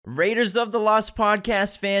Raiders of the Lost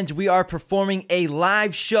podcast fans, we are performing a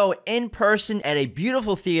live show in person at a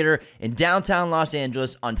beautiful theater in downtown Los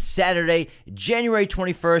Angeles on Saturday, January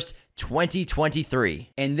 21st, 2023.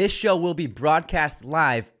 And this show will be broadcast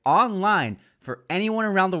live online for anyone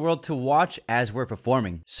around the world to watch as we're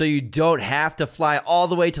performing. So you don't have to fly all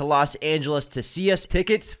the way to Los Angeles to see us.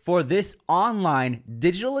 Tickets for this online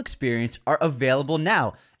digital experience are available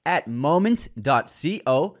now at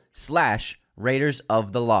moment.co/Raiders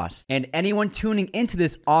of the Lost. And anyone tuning into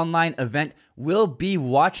this online event will be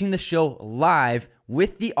watching the show live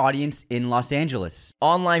with the audience in Los Angeles.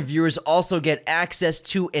 Online viewers also get access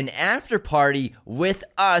to an after party with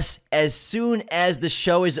us as soon as the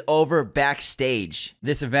show is over backstage.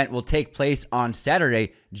 This event will take place on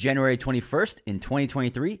Saturday, January 21st in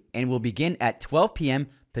 2023 and will begin at 12 p.m.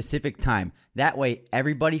 Pacific time. That way,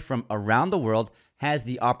 everybody from around the world has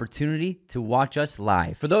the opportunity to watch us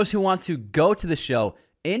live. For those who want to go to the show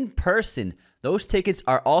in person, those tickets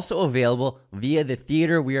are also available via the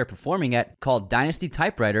theater we are performing at called Dynasty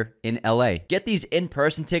Typewriter in LA. Get these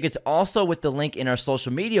in-person tickets also with the link in our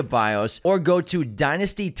social media bios or go to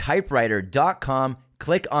dynastytypewriter.com,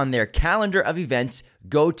 click on their calendar of events,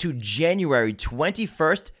 go to January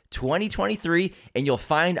 21st, 2023, and you'll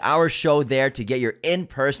find our show there to get your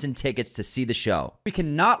in-person tickets to see the show. We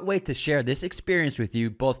cannot wait to share this experience with you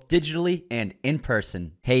both digitally and in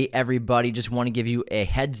person. Hey everybody, just want to give you a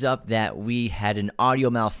heads up that we had an audio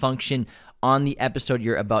malfunction on the episode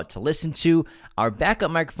you're about to listen to. Our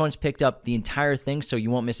backup microphones picked up the entire thing, so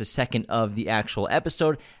you won't miss a second of the actual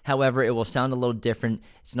episode. However, it will sound a little different.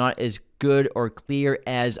 It's not as good or clear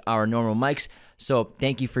as our normal mics, so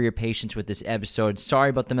thank you for your patience with this episode. Sorry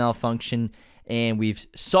about the malfunction, and we've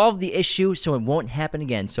solved the issue, so it won't happen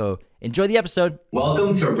again. So enjoy the episode.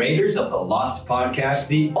 Welcome to Raiders of the Lost podcast,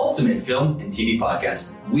 the ultimate film and TV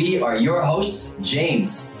podcast. We are your hosts,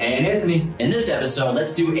 James and Anthony. In this episode,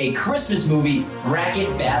 let's do a Christmas movie bracket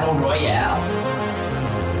battle royale.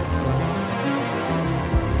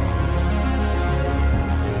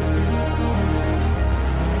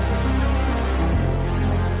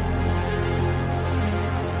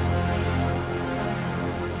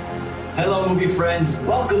 Hello, movie friends.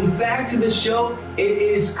 Welcome back to the show. It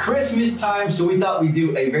is Christmas time, so we thought we'd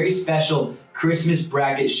do a very special Christmas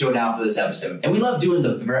bracket showdown for this episode. And we love doing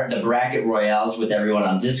the bracket royales with everyone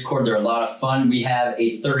on Discord. They're a lot of fun. We have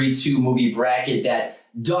a 32 movie bracket that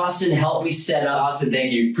Dawson helped me set up. Dawson,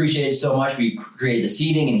 thank you. Appreciate it so much. We created the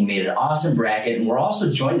seating and he made an awesome bracket. And we're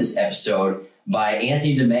also joined this episode by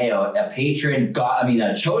Anthony DeMeo, a patron,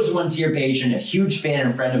 a chosen one tier patron, a huge fan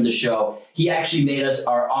and friend of the show. He actually made us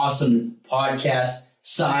our awesome podcast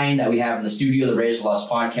sign that we have in the studio, the Raiders of the Lost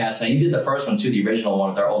podcast sign. He did the first one too, the original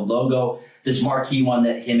one with our old logo, this marquee one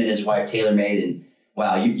that him and his wife Taylor made. And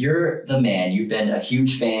wow, you're the man. You've been a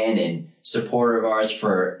huge fan and supporter of ours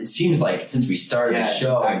for, it seems like, since we started the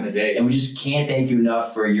show. Back in the day. And we just can't thank you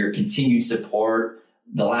enough for your continued support,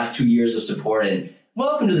 the last 2 years of support. And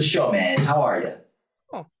welcome to the show, man. How are you?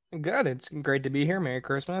 Oh, good. It's great to be here. Merry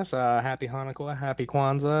Christmas. Happy Hanukkah. Happy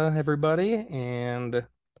Kwanzaa, everybody. And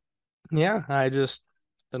yeah, I just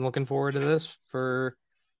been looking forward to this for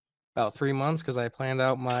about 3 months because I planned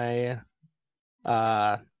out my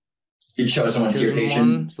Your chosen one tier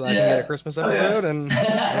patron, so I can get a Christmas episode, and it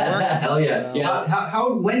worked. Hell yeah!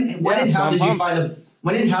 So, When and how did you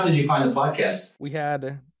find the podcast? We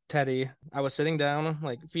had Teddy. I was sitting down,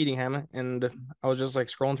 like feeding him, and I was just like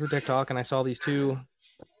scrolling through TikTok, and I saw these two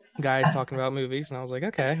guys talking about movies, and I was like,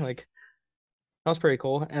 okay, like that was pretty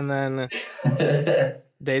cool. And then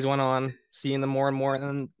days went on, seeing them more and more,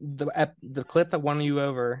 and the clip that won you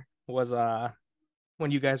over was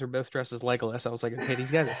when you guys were both dressed as Legolas. I was like, okay,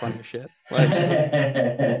 these guys are funny as shit. Like,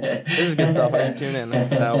 this is good stuff. I should tune in.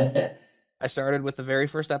 So I started with the very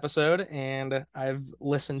first episode, and I've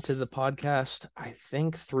listened to the podcast, I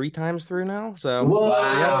think 3 times through now. So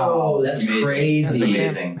wow, that's crazy.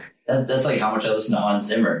 That's amazing. That's like how much I listen to Hans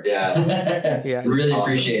Zimmer. Yeah. Really awesome.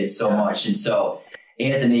 Appreciate it so much. And so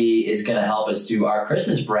Anthony is going to help us do our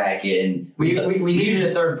Christmas bracket, and we needed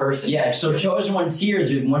a third person. Yeah, so chosen one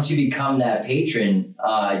tiers. Once you become that patron,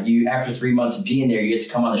 you after 3 months of being there, you get to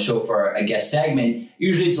come on the show for a guest segment.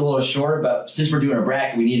 Usually it's a little shorter, but since we're doing a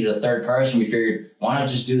bracket, we needed a third person. We figured, why not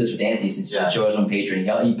just do this with Anthony since he's a chosen one patron?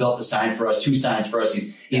 He built the sign for us, 2 signs for us.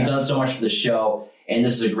 He's done so much for the show. And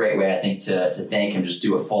this is a great way, I think, to thank him. Just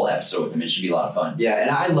do a full episode with him. It should be a lot of fun. Yeah, and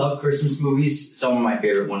I love Christmas movies. Some of my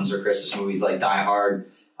favorite ones are Christmas movies like Die Hard.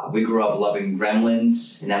 We grew up loving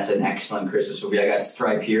Gremlins, and that's an excellent Christmas movie. I got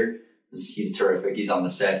Stripe here. He's terrific. He's on the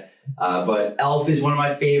set. But Elf is one of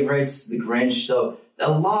my favorites. The Grinch. So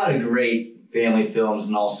a lot of great family films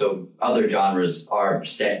and also other genres are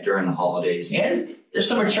set during the holidays. And there's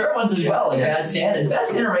some mature ones as well, like Bad Santa. Is Bad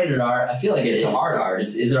Santa rated R? I feel like It's a hard R.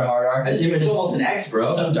 Is it a hard R? It's almost an X, bro.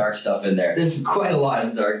 There's some dark stuff in there. There's quite a lot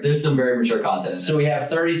of dark. There's some very mature content in there. So we have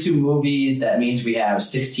 32 movies. That means we have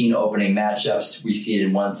 16 opening matchups. We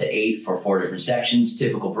seeded 1 to 8 for 4 different sections.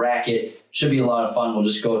 Typical bracket. Should be a lot of fun. We'll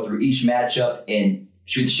just go through each matchup and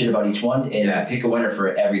shoot the shit about each one and pick a winner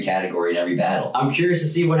for every category and every battle. I'm curious to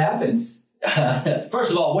see what happens.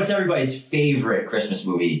 First of all, what's everybody's favorite Christmas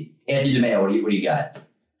movie? Anthony DeMeo, what do you got?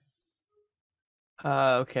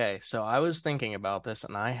 Okay, so I was thinking about this,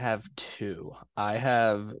 and I have 2. I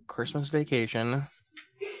have Christmas Vacation,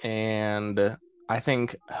 and I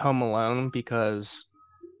think Home Alone, because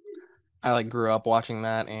I like grew up watching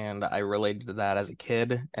that, and I related to that as a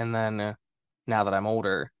kid. And then now that I'm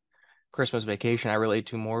older, Christmas Vacation I relate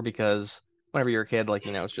to more because whenever you're a kid, like,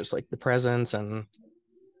 you know, it's just like the presents and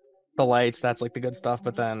the lights. That's like the good stuff.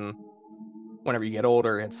 But then whenever you get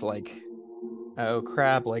older, it's like, oh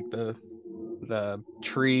crap, like the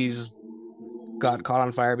trees got caught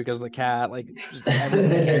on fire because of the cat. Like, just everything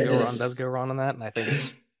that can go wrong does go wrong in that, and I think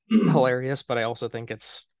it's hilarious. But I also think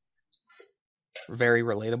it's very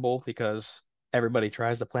relatable because everybody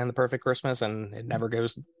tries to plan the perfect Christmas and it never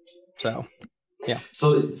goes. So yeah.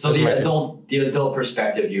 So the adult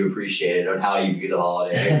perspective you appreciated on how you view the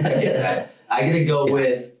holiday. I get that. I gotta go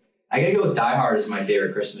with Die Hard as my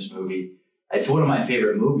favorite Christmas movie. It's one of my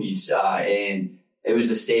favorite movies, and it was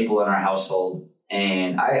a staple in our household.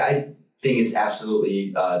 And I think it's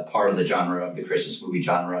absolutely part of the genre of the Christmas movie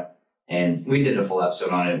genre. And we did a full episode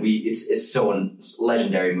on it. It's a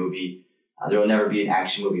legendary movie. There will never be an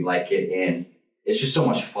action movie like it, and it's just so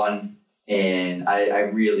much fun. And I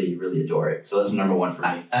really, really adore it. So that's number 1 for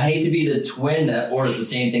me. I hate to be the twin that orders the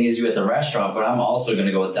same thing as you at the restaurant, but I'm also going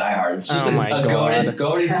to go with Die Hard. It's just a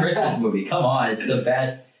goated Christmas movie. Come on, it's the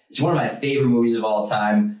best. It's one of my favorite movies of all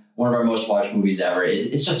time. One of our most watched movies ever.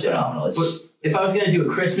 It's just phenomenal. If I was going to do a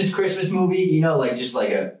Christmas movie, you know, like just like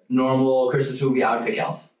a normal Christmas movie, I would pick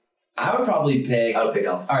Elf. I would pick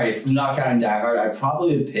Elf. All right, if I'm not counting Die Hard, I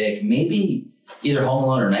probably would pick maybe either Home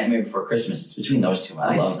Alone or Nightmare Before Christmas. It's between those two.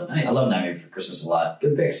 I love Nightmare Before Christmas a lot.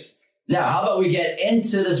 Good picks. Now, how about we get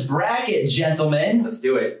into this bracket, gentlemen? Let's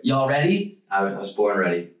do it. Y'all ready? I was born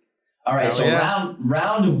ready. All right,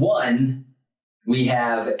 round 1, we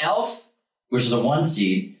have Elf, which is a 1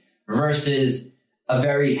 seed, versus a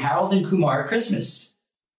very Harold and Kumar Christmas.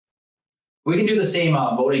 We can do the same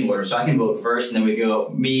voting order, so I can vote first, and then we go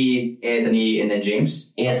me, Anthony, and then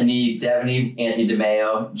James. Anthony Devaney, Anthony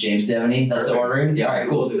DeMeo, James Devaney. That's the ordering? Yeah, all right,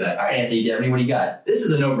 cool. We'll do that. All right, Anthony Devaney, what do you got? This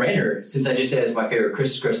is a no-brainer. Since I just said it's my favorite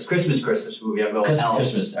Christmas movie, I'm going Elf.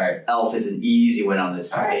 Christmas, all right. Elf is an easy win on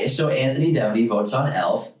this. All right, so Anthony Devaney votes on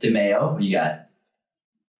Elf. DeMeo, what do you got?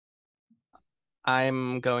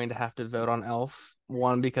 I'm going to have to vote on Elf.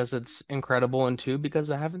 1, because it's incredible, and 2,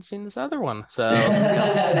 because I haven't seen this other one. So,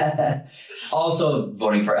 also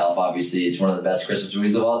voting for Elf. Obviously, it's one of the best Christmas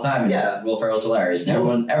movies of all time. And Will Ferrell's hilarious. And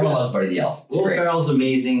everyone loves Buddy the Elf. Will Ferrell's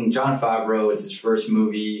amazing. Jon Favreau. It's his first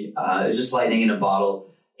movie. It's just lightning in a bottle,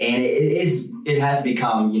 and it has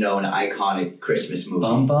become, you know, an iconic Christmas movie.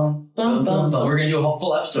 Bum bum bum bum bum. We're gonna do a whole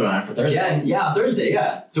full episode on it for Thursday. Yeah, Thursday.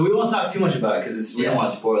 Yeah. So we won't talk too much about it because we don't want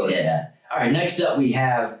to spoil it. Yeah. All right. Next up, we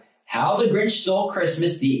have How the Grinch Stole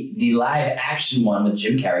Christmas, the live action one with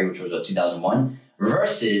Jim Carrey, which was 2001,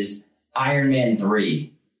 versus Iron Man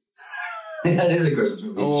 3. That is a Christmas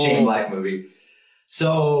movie. It's a Shane Black movie.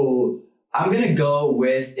 So I'm going to go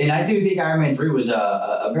with, and I do think Iron Man 3 was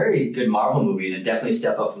a very good Marvel movie, and it definitely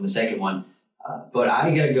step up from the second one. But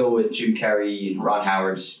I got to go with Jim Carrey and Ron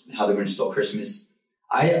Howard's How the Grinch Stole Christmas.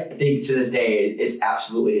 I think to this day, it's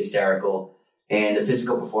absolutely hysterical. And the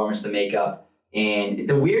physical performance, the makeup, and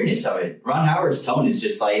the weirdness of it. Ron Howard's tone is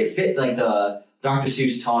just like, it fit like the Dr.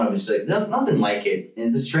 Seuss tone of it. It's like nothing like it. And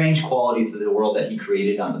it's a strange quality to the world that he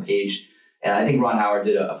created on the page. And I think Ron Howard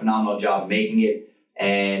did a phenomenal job of making it.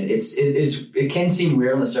 And it can seem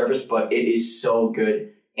weird on the surface, but it is so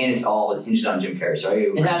good. And it's all hinges on Jim Carrey. So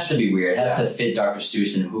it has to be weird. It has to fit Dr.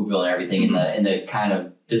 Seuss and Whoville and everything in the kind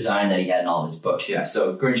of design that he had in all of his books. Yeah,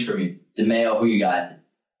 so Grinch for me. DeMeo, who you got?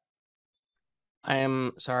 I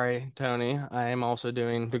am sorry, Tony. I am also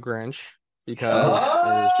doing The Grinch because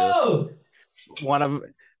it is just one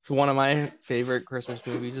of my favorite Christmas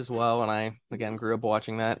movies as well. And I, again, grew up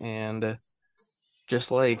watching that. And just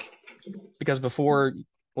like, because before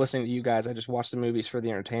listening to you guys, I just watched the movies for the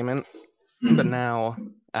entertainment. Mm-hmm. But now,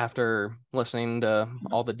 after listening to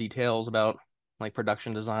all the details about like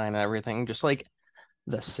production design and everything, just like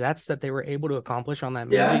the sets that they were able to accomplish on that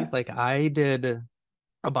movie, like I did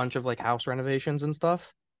a bunch of like house renovations and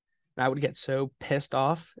stuff. I would get so pissed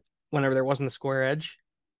off whenever there wasn't a square edge.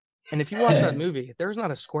 And if you watch that movie, there's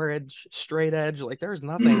not a square edge, straight edge. Like there's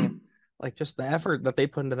nothing. Like just the effort that they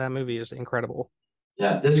put into that movie is incredible.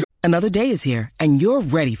 Yeah, this is Another day is here, and you're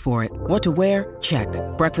ready for it. What to wear? Check.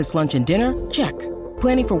 Breakfast, lunch, and dinner? Check.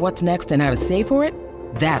 Planning for what's next and how to save for it?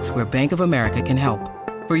 That's where Bank of America can help.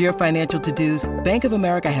 For your financial to-dos, Bank of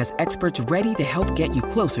America has experts ready to help get you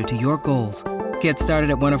closer to your goals. Get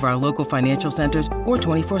started at one of our local financial centers or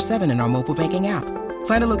 24/7 in our mobile banking app.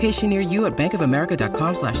 Find a location near you at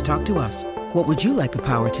bankofamerica.com/talktous. What would you like the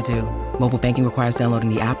power to do? Mobile banking requires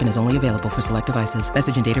downloading the app and is only available for select devices.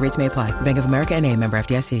 Message and data rates may apply. Bank of America N.A., member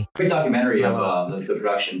FDIC. great documentary of the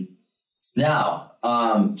production. Now,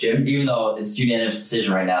 Jim, even though it's unanimous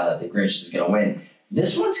decision right now that the Grinch is going to win,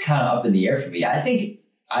 this one's kind of up in the air for me. I think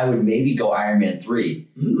I would maybe go Iron Man 3.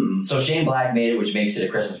 So Shane Black made it, which makes it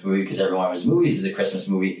a Christmas movie because every one of his movies is a Christmas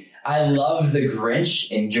movie. I love the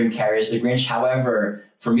Grinch and Jim Carrey as the Grinch. However,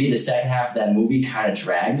 for me, the second half of that movie kind of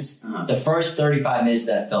drags. The first 35 minutes of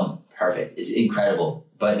that film, perfect. It's incredible.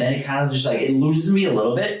 But then it kind of just it loses me a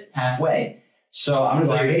little bit halfway. So I'm going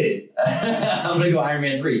to go I'm going to go Iron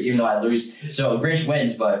Man 3, even though I lose. So Grinch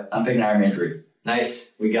wins, but I'm picking Iron Man 3.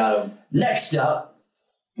 Nice. We got him. Next up,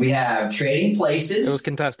 we have Trading Places. It was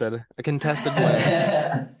contested. A contested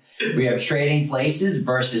play. We have Trading Places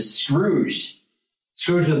versus Scrooge.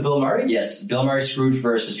 Scrooge with Bill Murray? Yes, Bill Murray Scrooge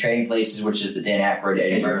versus Trading Places, which is the Dan Aykroyd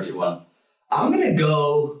Eddie Murphy one. I'm going to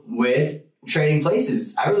go with Trading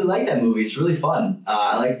Places. I really like that movie. It's really fun.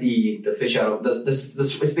 I like the fish out of it's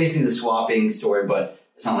basically the swapping story, but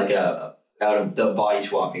it's not like a out of the body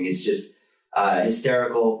swapping. It's just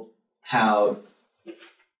hysterical how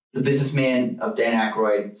the businessman of Dan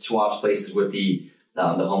Aykroyd swaps places with the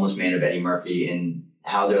homeless man of Eddie Murphy and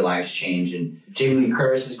how their lives change. And Jamie Lee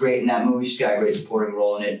Curtis is great in that movie. She's got a great supporting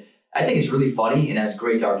role in it. I think it's really funny and has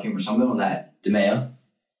great dark humor. So I'm going with that. DeMeo.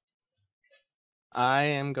 I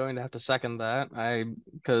am going to have to second that.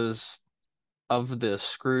 Because of the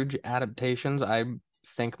Scrooge adaptations, I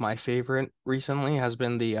think my favorite recently has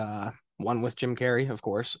been the one with Jim Carrey, of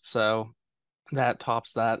course. So that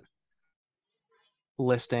tops that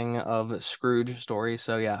listing of Scrooge stories.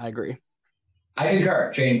 So yeah, I agree. I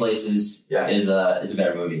concur. Trading Places is a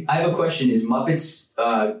better movie. I have a question. Is Muppets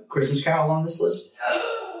Christmas Carol on this list?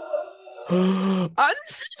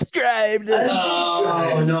 Unsubscribed.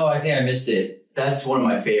 Oh, no, I think I missed it. That's one of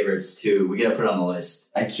my favorites, too. We got to put it on the list.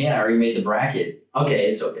 I can't. I already made the bracket. Okay,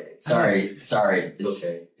 it's okay. Sorry. It's okay.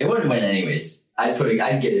 It wouldn't win anyways. I'd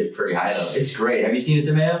get it pretty high, though. It's great. Have you seen it,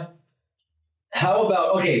 DeMeo? How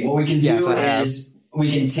about, what we can do is we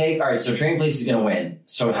can take, all right, so Trading Places is going to win.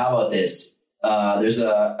 So how about this? There's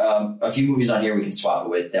a few movies on here we can swap it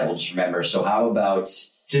with that we'll just remember. So how about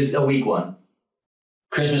just a weak one?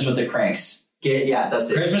 Christmas with the Cranks. Yeah, that's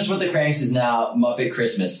it. Christmas with the Cranks is now Muppet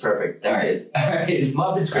Christmas. Perfect. That's it. All right.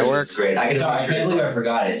 Muppets Christmas is great. I can't believe I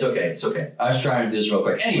forgot it. It's okay. I was trying to do this real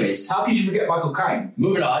quick. Anyways, how could you forget Michael Caine?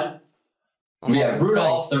 Moving on. We have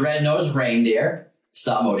Rudolph the Red-Nosed Reindeer,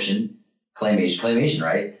 stop motion, claymation,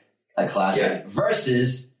 right? A classic.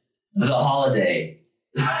 Versus The Holiday.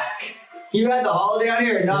 You had The Holiday on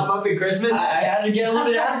here and not Muppet Christmas? I had to get a little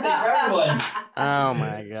bit of everything for everyone. Oh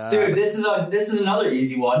my god, dude! This is another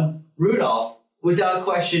easy one. Rudolph, without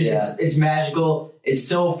question, it's magical. It's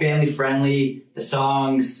so family friendly. The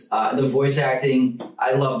songs, the voice acting.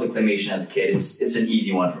 I love the claymation as a kid. It's an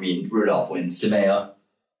easy one for me. Rudolph wins. DeMeo.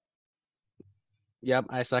 Yep,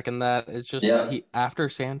 I second that. It's just after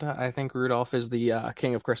Santa, I think Rudolph is the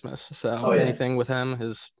king of Christmas. So anything with him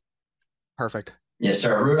is perfect. Yes,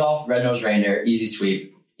 sir. Rudolph, Red-Nosed Reindeer, easy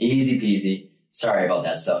sweep, easy peasy. Sorry about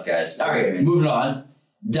that stuff, guys. All right, moving on.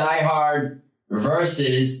 Die Hard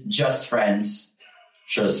versus Just Friends. I'm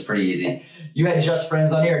sure this is pretty easy. You had Just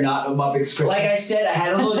Friends on here, not Muppets Christmas. Like I said, I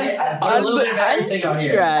had a little bit of everything on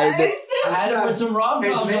here. I had to put some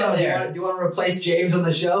rom-coms on there. Do you want to replace James on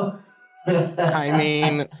the show? I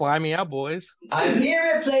mean, fly me out, boys. I'm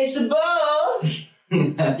irreplaceable.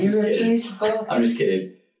 Irreplaceable. I'm just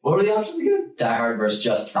kidding. What were the options again? Die Hard versus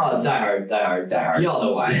Just Friends. Oh, Die Hard. Y'all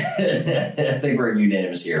know why. I think we're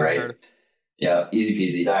unanimous here, right? Hard. Yeah, easy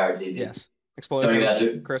peasy. Die Hard's easy. Yes. Explosions.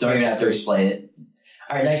 Don't even have to explain it.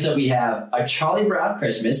 All right, next up we have A Charlie Brown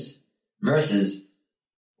Christmas versus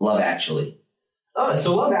Love Actually. Oh,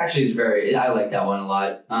 so Love Actually is I like that one a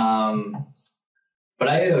lot. But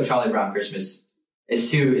I gotta go Charlie Brown Christmas. It's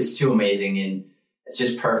too amazing, and it's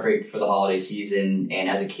just perfect for the holiday season. And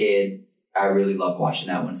as a kid, I really love watching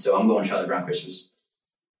that one. So I'm going Charlie Brown Christmas.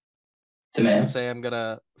 I'm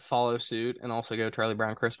gonna follow suit and also go Charlie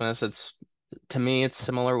Brown Christmas. To me, it's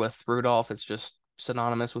similar with Rudolph. It's just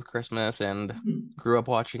synonymous with Christmas and grew up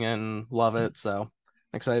watching it and love it. So I'm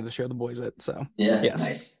excited to show the boys it. So Yeah, yes.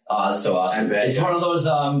 nice. Oh, that's so awesome. bet, It's one of those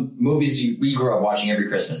movies we grew up watching every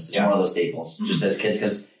Christmas. It's one of those staples, just as kids,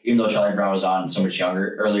 because even though Charlie Brown was on so much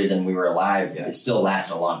earlier than we were alive, it still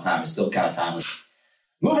lasted a long time. It's still kind of timeless.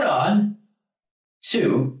 Moving on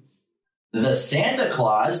to the Santa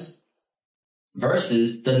Claus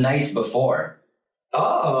versus The Night Before.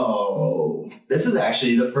 Oh, this is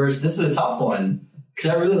actually this is a tough one because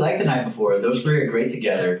I really like The Night Before. Those three are great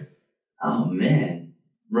together. Oh, man.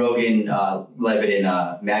 Rogan, Levitt,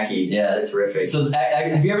 and Mackie. Yeah, that's terrific. So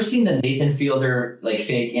have you ever seen the Nathan Fielder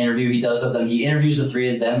fake interview he does of them? He interviews the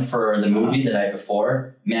three of them for the movie The Night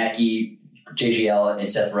Before, Mackie, JGL, and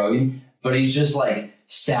Seth Rogen. But he's just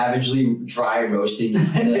savagely dry roasting the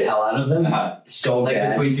hell out of them. So bad.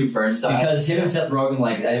 Between Two Ferns style. Because him and Seth Rogen,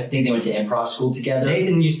 I think they went to improv school together.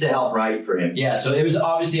 Nathan used to help write for him. Yeah, so it was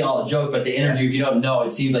obviously all a joke, but the interview, if you don't know,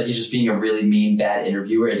 it seems like he's just being a really mean, bad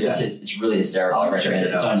interviewer. It's really hysterical. I recommend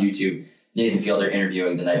it. It's on YouTube. Nathan Fielder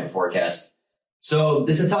interviewing The Night Before cast. So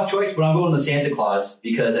this is a tough choice, but I'm going with Santa Claus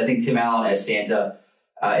because I think Tim Allen as Santa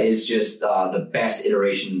is just the best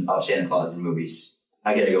iteration of Santa Claus in movies.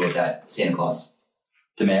 I got to go with that, Santa Claus.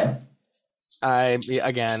 DeMeo?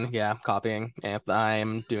 Copying. If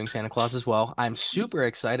I'm doing Santa Claus as well, I'm super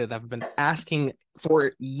excited. I've been asking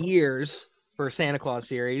for years for a Santa Claus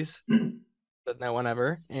series, but no one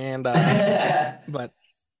ever. And but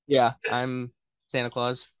yeah, I'm Santa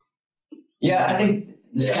Claus. Yeah, I think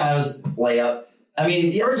this kind of was layup. I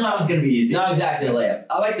mean, First one was going to be easy. Not exactly a layup.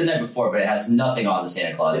 I like The Night Before, but it has nothing on the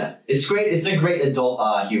Santa Claus. Yeah. It's great. It's a great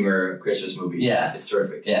adult humor Christmas movie. Yeah. It's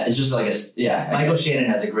terrific. Yeah, it's just Michael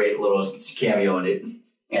Shannon has a great little cameo in it.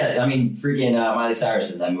 Yeah, I mean, freaking Miley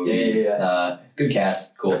Cyrus in that movie. Yeah. Good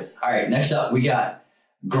cast. Cool. All right, next up, we got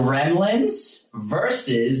Gremlins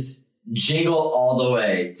versus Jingle All the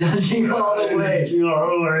Way. Jingle all the way. Jingle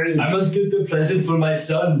all the way. I must get the present for my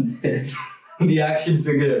son. The action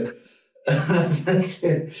figure.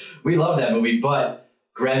 We love that movie, but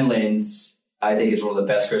Gremlins, I think, is one of the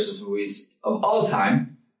best Christmas movies of all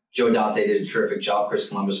time. Joe Dante did a terrific job. Chris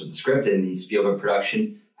Columbus with the script and the Spielberg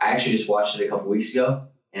production. I actually just watched it a couple weeks ago,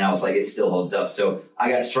 and I was like, it still holds up. So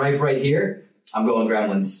I got Stripe right here. I'm going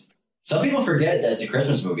Gremlins. Some people forget that it's a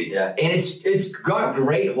Christmas movie. Yeah, and it's got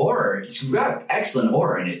great horror. It's got excellent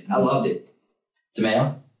horror in it. I loved it.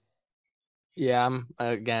 DeMeo? Yeah, I'm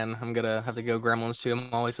gonna have to go Gremlins too.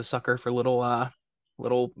 I'm always a sucker for little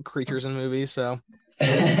creatures in movies. So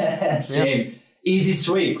same. Easy,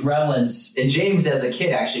 sweet. Gremlins. And James, as a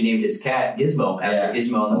kid, actually named his cat Gizmo after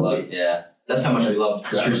Gizmo in the movie. Yeah. That's how much we loved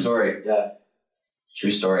Gremlins. True story. Yeah.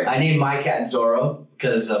 True story. I named my cat Zorro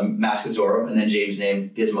because Mask of Zorro, and then James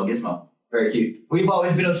named Gizmo. Very cute. We've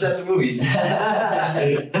always been obsessed with movies.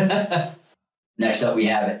 Next up, we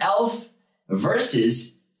have Elf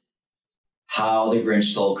versus How the Grinch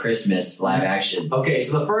Stole Christmas live action. Okay,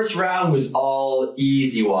 so the first round was all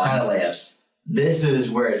easy ones. Kind of layups. This is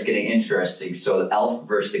where it's getting interesting. So the Elf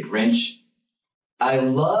versus the Grinch. I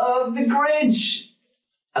love the Grinch.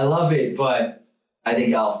 I love it, but I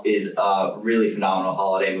think Elf is a really phenomenal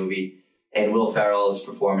holiday movie, and Will Ferrell's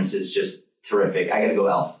performance is just terrific. I gotta go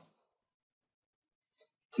Elf.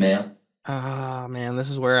 DeMeo? Ah, man,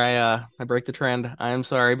 this is where I break the trend. I am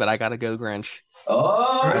sorry, but I gotta go Grinch.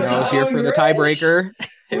 Oh, I know I was here for the tiebreaker.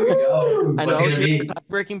 Here we go. I know What's I was it here gonna for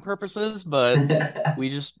tie-breaking purposes, but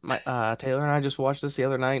Taylor and I just watched this the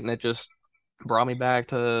other night, and it just brought me back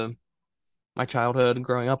to my childhood,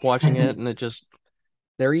 growing up watching it, and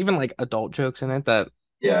there are even adult jokes in it that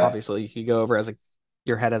obviously you could go over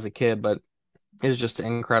your head as a kid, but it's just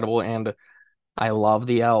incredible, and I love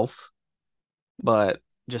the Elf, but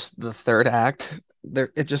just the third act, the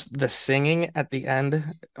singing at the end,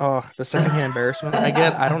 the secondhand embarrassment I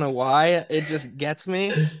get, I don't know why, it just gets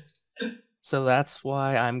me. So that's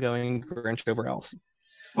why I'm going Grinch over Elf.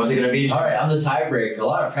 What's it gonna be? All right, I'm the tiebreaker. A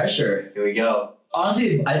lot of pressure. Here we go.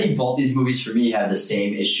 Honestly, I think both these movies for me have the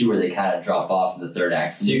same issue where they kind of drop off in the third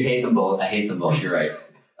act. So you hate them both? I hate them both. You're right.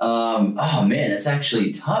 Oh man, that's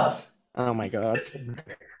actually tough. Oh my god.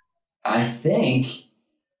 I think.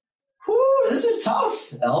 This is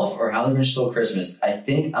tough. Elf or How the Grinch Stole Christmas. I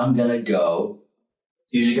think I'm gonna go.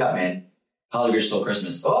 Who's you got, man? How the Grinch Stole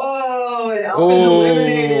Christmas. Oh, Elf is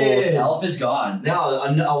eliminated. Elf is gone. No,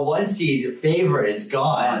 a one seed favorite is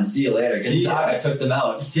gone. See you later. Good job. I took them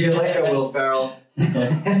out. See you later, Will Ferrell.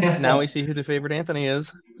 Now we see who the favorite Anthony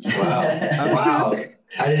is. Wow.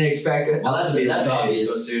 I didn't expect it. Well, that's obvious.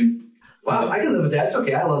 So soon. Wow, I can live with that. It's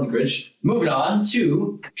okay. I love the Grinch. Moving on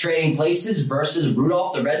to Trading Places versus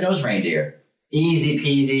Rudolph the Red-Nosed Reindeer. Easy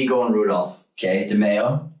peasy going Rudolph. Okay,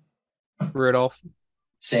 DeMeo. Rudolph.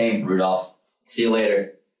 Same, Rudolph. See you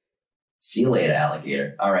later. See you later,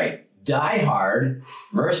 alligator. All right. Die Hard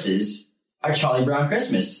versus our Charlie Brown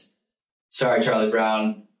Christmas. Sorry, Charlie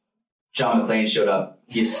Brown. John McClane showed up.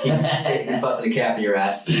 He's busted a cap in your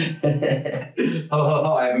ass.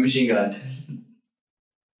 Ho, I have a machine gun.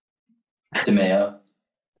 DeMeo.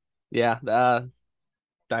 Yeah,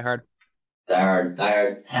 Die Hard. Die Hard.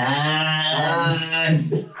 Hans.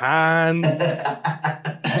 Hans.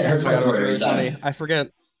 It hurts my That was throat every really time. funny. I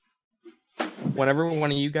forget. Whenever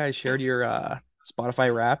one of you guys shared your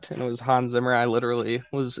Spotify Wrapped and it was Hans Zimmer, I literally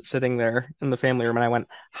was sitting there in the family room and I went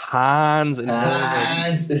Hans and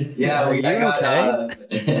Yeah, Are I you got,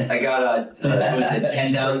 okay? I got what was it,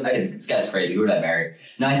 10,000, This guy's crazy. Who did I marry?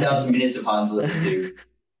 9,000 minutes of Hans to listen to.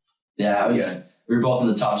 Yeah, Yeah. we were both in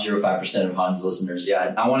the top 0.5% of Hans listeners.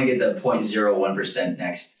 Yeah, I want to get the 0.01%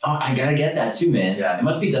 next. Oh, I gotta get that too, man. Yeah. It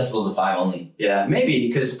must be decibels of 5 only. Yeah, maybe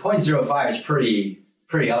because 0.05 is pretty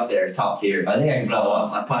up there, top tier. I think I can But I pull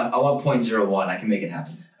off. want 0.01. I can make it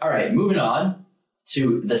happen. All right, moving on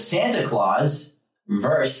to the Santa Claus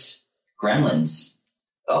versus Gremlins.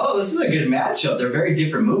 Oh, this is a good matchup. They're very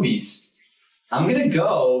different movies. I'm going to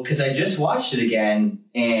go, because I just watched it again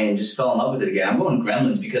and just fell in love with it again. I'm going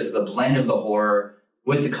Gremlins because of the blend of the horror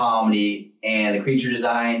with the comedy and the creature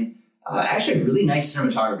design. Actually, really nice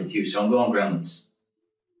cinematography, too. So I'm going Gremlins.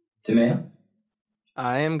 DeMeo?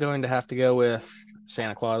 I am going to have to go with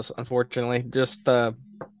Santa Claus, unfortunately. Just the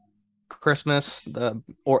Christmas, the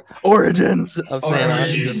origins of Santa.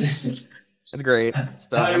 It's great.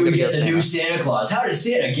 So How I'm did we gonna get go the new Santa. Santa Claus? How did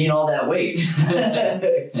Santa gain all that weight?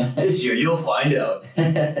 This year, you'll find out.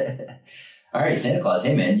 All right, Santa Claus.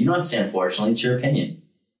 Hey, man, you don't have to say unfortunately. It's your opinion.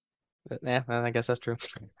 Yeah, I guess that's true.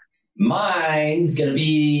 Mine's going to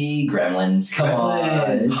be Gremlins. Come on.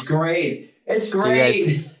 Gremlins. It's great. It's So you guys-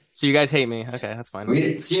 great. So you guys hate me. Okay, that's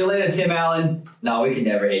fine. See you later, Tim Allen. No, we can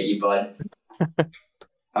never hate you, bud.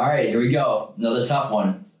 All right, here we go. Another tough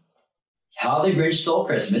one. How the Grinch Stole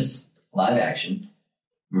Christmas, live action,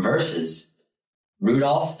 versus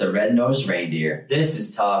Rudolph the Red-Nosed Reindeer. This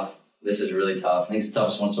is tough. This is really tough. I think it's the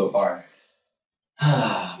toughest one so far.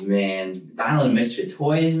 Ah, man. I don't know, Misfit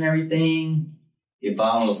Toys and everything. The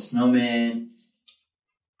Abominable Snowman.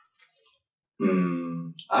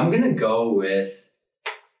 I'm going to go with...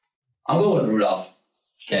 I'm going with Rudolph.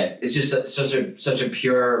 Okay. It's just such a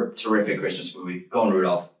pure, terrific Christmas movie. Going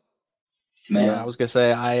Rudolph. Yeah, I was gonna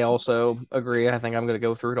say I also agree. I think I'm gonna go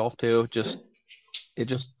with Rudolph too. It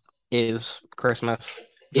just is Christmas.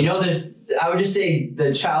 You know, I would just say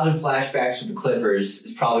the childhood flashbacks with the Clippers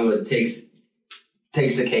is probably what takes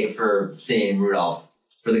the cake for seeing Rudolph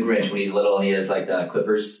for the Grinch when he's little and he has like the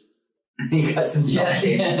Clippers. He got some stuff.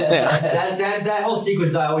 Yeah. That whole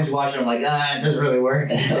sequence I always watch and I'm like, it doesn't really work.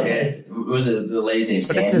 It's okay. Was it the lady's name? But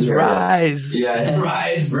Sandy? it's his or- rise. Yeah,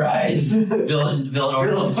 rise. Villain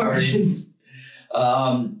origins.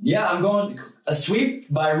 Yeah, I'm going a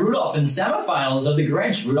sweep by Rudolph in the semifinals of the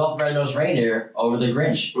Grinch. Rudolph the Red-Nosed Reindeer over the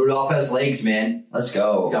Grinch. Rudolph has legs, man. Let's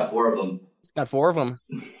go. He's got 4 of them. Got 4 of them.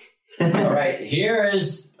 All right, here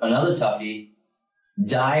is another toughie.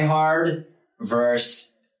 Die Hard versus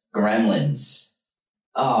Gremlins.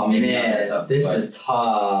 Oh, Maybe man. not that tough, This but- is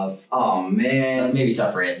tough. Oh, man. Maybe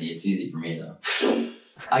tough for Anthony. It's easy for me, though.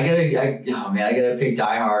 I gotta pick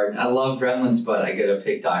Die Hard. I love Gremlins, but I gotta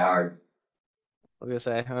pick Die Hard. I was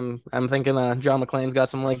gonna say I'm thinking John McClane's got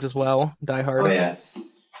some legs as well. Die Hard. Oh, yeah.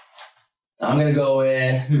 I'm going to go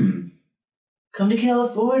with, come to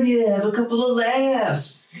California, have a couple of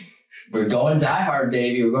laughs. We're going Die Hard,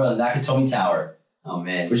 baby. We're going to Nakatomi Tower, Oh,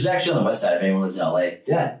 man. which is actually on the west side if anyone lives in LA.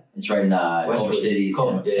 Yeah. It's right in Culver Westwood. City,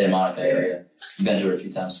 Culver, Santa yeah. Monica area. I've been to it a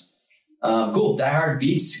few times. Cool. Die Hard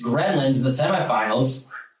beats Gremlins in the semifinals.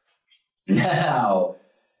 Now,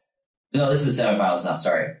 no, this is the semifinals now.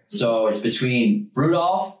 Sorry. So it's between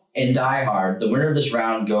Rudolph and Die Hard. The winner of this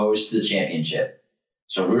round goes to the championship.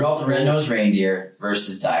 So Rudolph the Red-Nosed Reindeer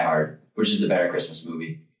versus Die Hard, which is the better Christmas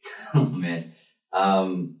movie. Oh, man. I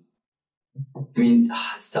mean,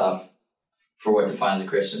 it's tough for what defines a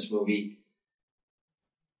Christmas movie.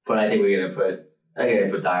 But I think I gotta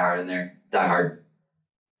put Die Hard in there. Die Hard.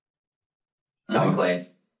 John McClane.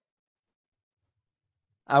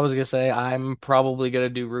 I was gonna say I'm probably gonna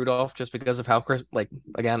do Rudolph just because of how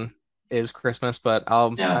again is Christmas, but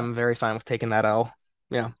Yeah. I'm very fine with taking that L.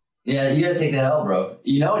 Yeah, you gotta take that L, bro.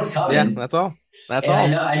 You know it's coming. Yeah, that's all. That's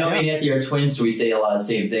And all. I know me Yeah. and Anthony are twins, so we say a lot of the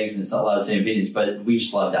same things and it's not a lot of the same opinions, but we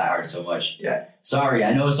just love Die Hard so much. Yeah. Sorry,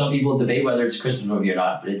 I know some people debate whether it's a Christmas movie or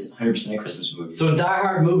not, but it's 100% a Christmas movie. So Die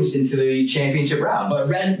Hard moves into the championship round. But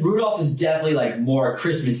Rudolph is definitely like more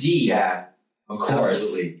Christmassy. Yeah. Of course.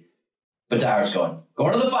 Absolutely. But Die Hard's going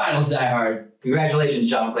Going to the finals, Die Hard. Congratulations,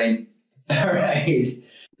 John McClane. All right.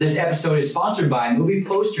 This episode is sponsored by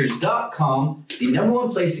MoviePosters.com, the number one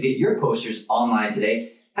place to get your posters online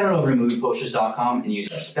today. Head on over to MoviePosters.com and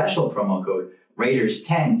use our special promo code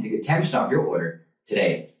Raiders10 to get 10% off your order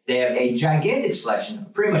today. They have a gigantic selection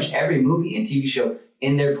of pretty much every movie and TV show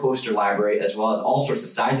in their poster library, as well as all sorts of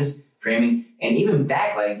sizes, framing, and even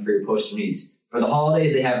backlighting for your poster needs. For the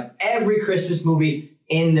holidays, they have every Christmas movie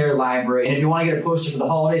in their library. And if you want to get a poster for the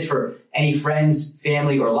holidays for any friends,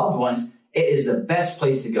 family, or loved ones, it is the best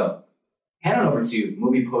place to go. Head on over to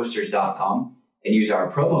MoviePosters.com and use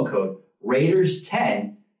our promo code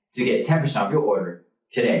Raiders10 to get 10% off your order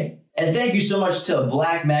today. And thank you so much to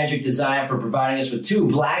Blackmagic Design for providing us with 2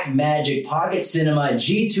 Blackmagic Pocket Cinema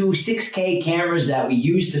G2 6K cameras that we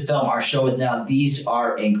use to film our show with now. These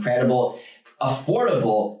are incredible,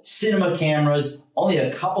 affordable cinema cameras, only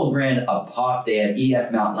a couple grand a pop. They have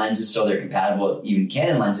EF mount lenses, so they're compatible with even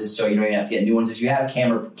Canon lenses, so you don't even have to get new ones if you have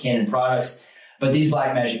Canon products. But these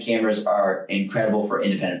Blackmagic cameras are incredible for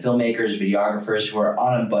independent filmmakers, videographers who are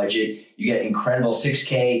on a budget. You get incredible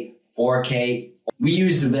 6K, 4K. We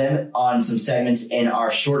used them on some segments in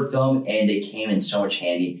our short film, and they came in so much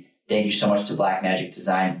handy. Thank you so much to Blackmagic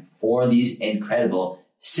Design for these incredible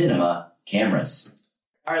cinema cameras.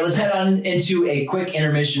 All right, let's head on into a quick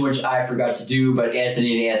intermission, which I forgot to do, but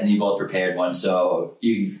Anthony and Anthony both prepared one, so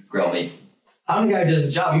you can grill me. I'm the guy who does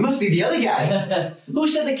the job. You must be the other guy. Who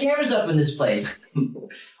set the cameras up in this place? All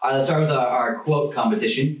right, let's start with our quote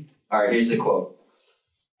competition. All right, here's the quote.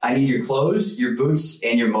 I need your clothes, your boots,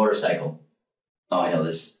 and your motorcycle. Oh, I know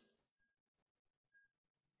this.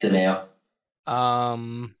 DeMeo.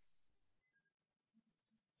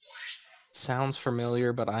 Sounds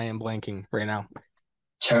familiar, but I am blanking right now.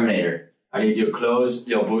 Terminator. I need your clothes,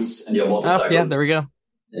 your boots, and your motorcycle. Oh, yeah, there we go.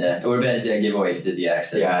 Yeah, it would have been a giveaway if you did the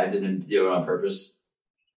accent. Yeah, I didn't do it on purpose.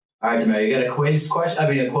 All right, DeMeo, you got a quiz question?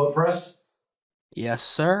 A quote for us? Yes,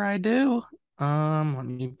 sir, I do. Let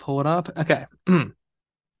me pull it up. Okay.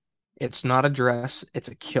 It's not a dress, it's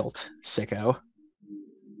a kilt, sicko.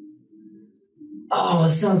 Oh, it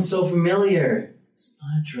sounds so familiar. It's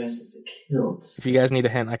not a dress, it's a kilt. If you guys need a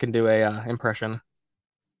hint, I can do a impression.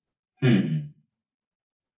 It's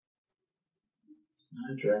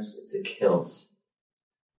not a dress, it's a kilt.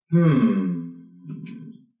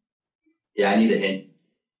 Yeah, I need a hint.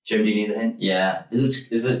 Jim, do you need a hint? Yeah.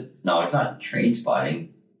 Is it? No, it's not Train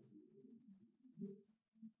Spotting.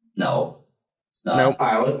 No, it's not. Nope.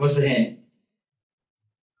 All right, what's the hint?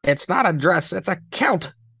 It's not a dress, it's a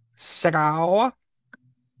kilt, sicko.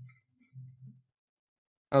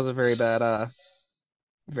 That was a very bad,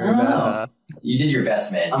 You did your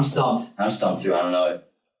best, man. I'm stumped. I'm stumped too. I don't know it.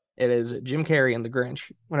 It is Jim Carrey in The Grinch.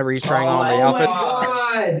 Whenever he's trying on the outfits.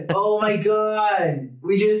 Oh my god!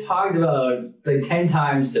 We just talked about like 10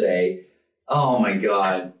 times today. Oh my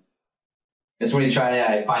god! It's when he's trying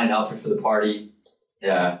to find an outfit for the party.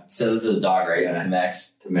 Yeah, Says it to the dog, right? Yeah. To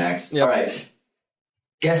Max. to Max. Yep. All right.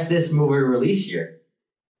 Guess this movie release year.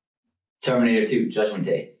 Terminator 2, Judgment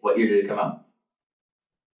Day. What year did it come out?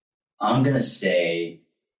 I'm gonna say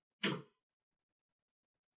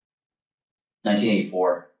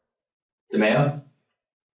 1984. DeMeo?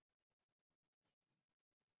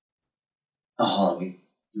 Oh, hold on.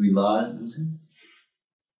 We lost.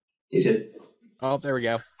 He's good. Oh, there we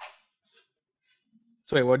go.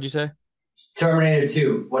 So wait, what did you say? Terminator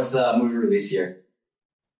 2. What's the movie release year?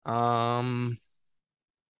 Gonna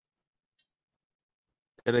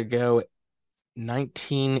go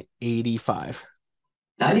 1985.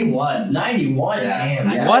 91. 91. Yeah. Damn.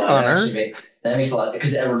 Yeah, What that on actually earth? that makes a lot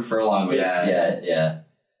because Edward Furlong was. Yeah. Yeah.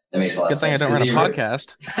 That makes a lot Good of thing I sense. don't run a 'cause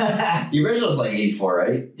podcast. The original is like 84,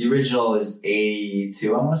 right? The original is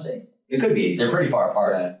 82, I want to say. It could be 82. They're pretty far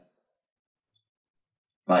apart. Yeah.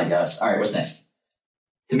 My gosh. All right, what's next?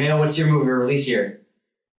 DeMeo, what's your movie release year?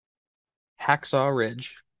 Hacksaw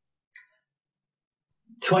Ridge.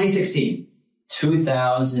 2016.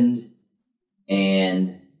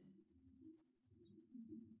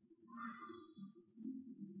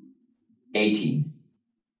 2018.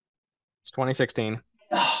 It's 2016.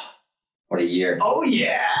 What a year. Oh,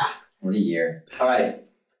 yeah. What a year. All right.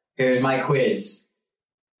 Here's my quiz.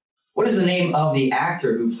 What is the name of the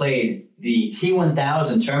actor who played the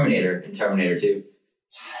T-1000 Terminator in Terminator 2?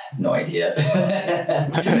 No idea.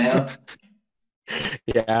 DeMeo?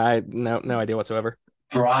 Yeah, no idea whatsoever.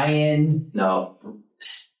 Brian, No.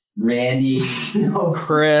 Randy, No.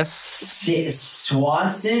 Chris.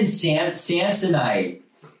 Swanson, Samsonite.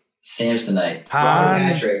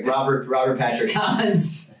 Hans. Robert Patrick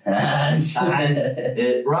Hans.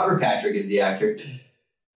 Robert Patrick is the actor.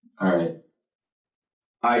 All right.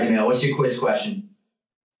 All right, DeMeo, what's your quiz question?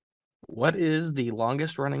 What is the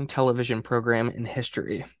longest running television program in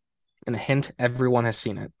history? And a hint, everyone has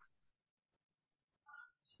seen it.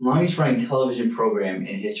 Longest running television program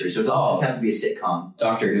in history. So it doesn't have to be a sitcom.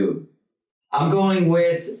 Doctor Who. I'm going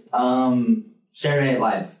with Saturday Night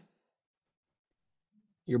Live.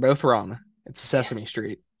 You're both wrong. It's Sesame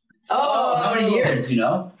Street. Oh, how many years, you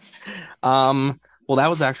know? Well, that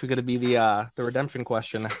was actually going to be the redemption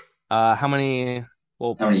question. How many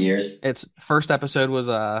years? Its first episode was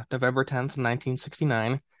November 10th,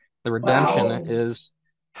 1969. The redemption is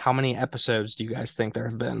how many episodes do you guys think there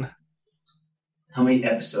have been? How many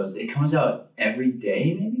episodes? It comes out every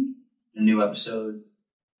day, maybe? A new episode?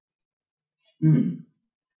 I'm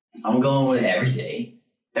going with every day.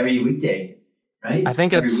 Every weekday, right? I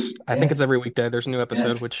think it's every weekday. There's a new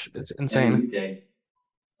episode, which is insane. Every weekday.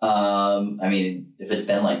 I mean, if it's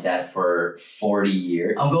been like that for 40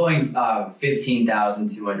 years. I'm going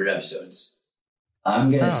 15,200 episodes. I'm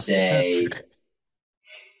going to say...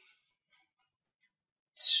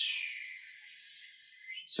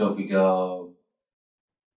 So if we go...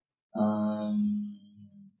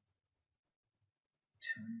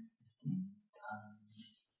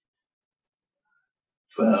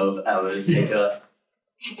 12 hours later.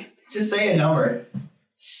 Just say a number.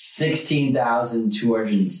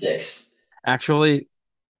 16,206. Actually,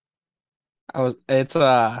 I'm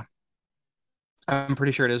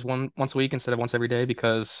pretty sure it is once a week instead of once every day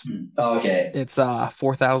because it's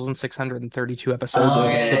 4,632 episodes of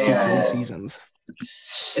 53 seasons.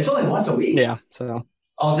 It's only once a week. Yeah, so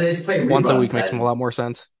also they just play once a week makes a lot more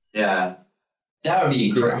sense. Yeah, that would be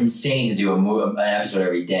insane to do an episode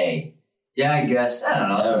every day. Yeah, I guess. I don't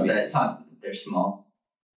know. It's not. They're small.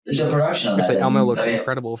 There's a production on that. Elmo looks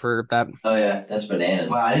incredible for that. Oh yeah, that's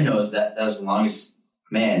bananas. Wow, I didn't know that was the longest.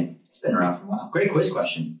 Man, it's been around for a while. Great quiz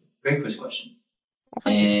question.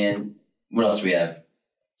 And what else do we have?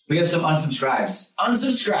 We have some unsubscribes.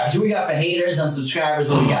 Unsubscribes. Who we got for haters, unsubscribers?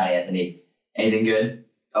 What we got, Anthony? Anything good?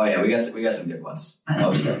 Oh yeah, we got some good ones. I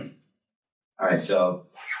hope so. All right, so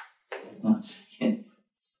 1 second.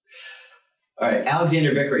 All right,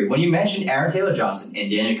 Alexander Vickery. When you mentioned Aaron Taylor Johnson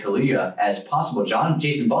and Daniel Kaluuya as possible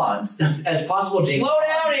Jason Bonds, as possible James. Slow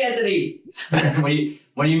down, Anthony. Let me take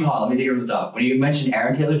it from the top. When you mentioned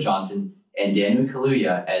Aaron Taylor Johnson and Daniel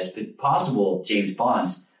Kaluuya as possible James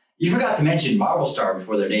Bonds, you forgot to mention Marvel star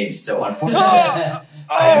before their names. So unfortunately, I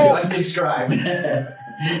have to unsubscribe.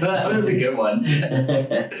 That was a good one.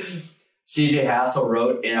 CJ Hassel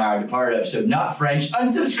wrote in our Departed episode, "Not French,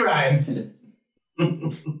 unsubscribed."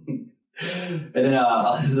 And then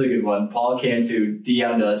this is a good one. Paul Cantu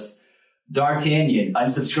DM'd us, D'Artagnan,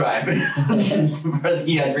 unsubscribe for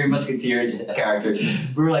the Three Musketeers character.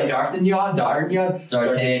 We were like, D'Artagnan.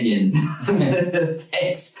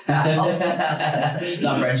 Thanks, pal.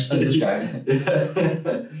 Not French, unsubscribe.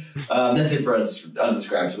 That's it for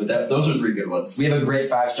unsubscribes. But those are 3 good ones. We have a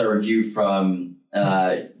great 5-star review from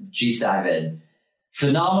G. Syved.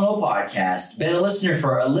 Phenomenal podcast. Been a listener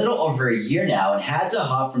for a little over a year now and had to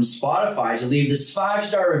hop from Spotify to leave this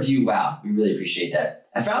 5-star review. Wow, we really appreciate that.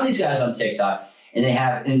 I found these guys on TikTok and they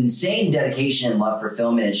have an insane dedication and love for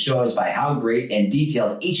film, and it shows by how great and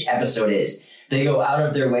detailed each episode is. They go out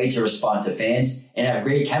of their way to respond to fans and have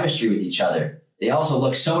great chemistry with each other. They also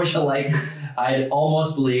look so much alike, I'd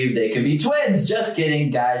almost believe they could be twins. Just kidding,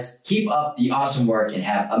 guys. Keep up the awesome work and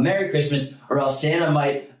have a Merry Christmas, or else Santa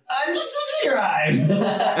might unsubscribe.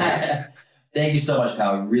 Thank you so much,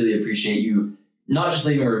 pal. We really appreciate you not just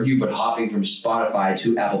leaving a review, but hopping from Spotify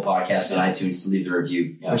to Apple Podcasts and iTunes to leave the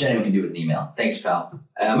review, which anyone can do with an email. Thanks, pal.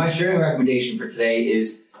 My streaming recommendation for today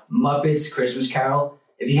is Muppets Christmas Carol.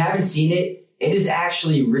 If you haven't seen it, it is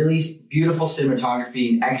actually really beautiful cinematography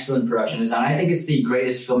and excellent production design. I think it's the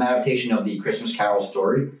greatest film adaptation of the Christmas Carol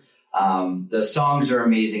story. The songs are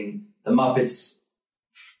amazing. The Muppets,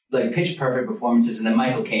 like pitch perfect performances, and then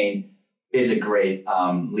Michael Caine is a great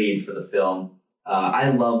lead for the film. I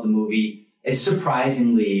love the movie. It's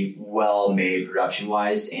surprisingly well made production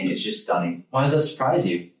wise, and it's just stunning. Why does that surprise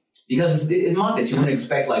you? Because in Muppets, you wouldn't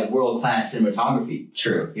expect like world class cinematography.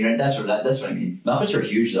 True. You know, that's what I mean. Muppets were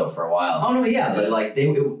huge though for a while. Oh no, yeah, but like the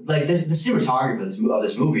cinematography of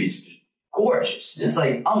this movie is gorgeous. It's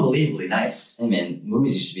like unbelievably nice. Hey man,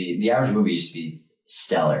 the average movie used to be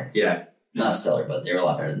stellar. Yeah. Not stellar, but they were a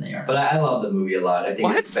lot better than they are. But I love the movie a lot. I think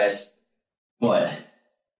it's the best. What?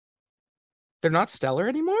 They're not stellar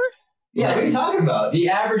anymore? Yeah, what are you talking about? The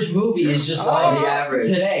average movie is just the average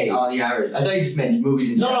today. Oh, the average. I thought you just meant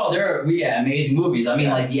movies in general. No, we get amazing movies. I mean,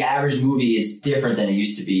 like the average movie is different than it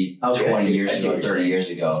used to be 20 years ago, 30 years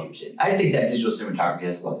ago. I think that digital cinematography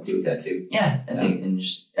has a lot to do with that too. Yeah, I think, and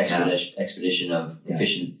just expedition of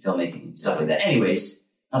efficient filmmaking, stuff like that. Anyways,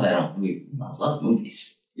 Not that I love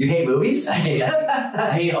movies. You hate movies? I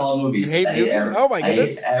hate all movies. You hate movies? Oh my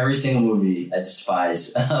goodness. I hate every single movie. I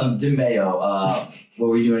despise. DeMayo, what were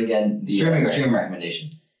we doing again? The streaming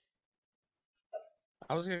recommendation.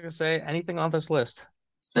 I was going to say anything on this list.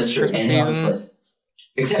 That's true. Christmas Anything on this season. list?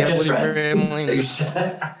 Except Just Friends.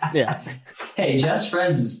 Yeah. Hey, Just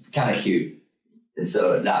Friends is kind of cute. It's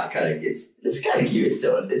so not kind of. It's kind of cute. It's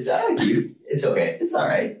kind of cute. It's okay. It's all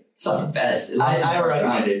right. It's not the best. I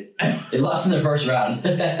recommend it. It lost in the first round.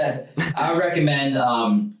 I would recommend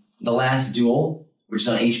The Last Duel, which is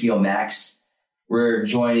on HBO Max. We're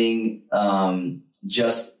joining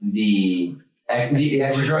just the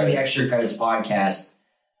Extra Credits podcast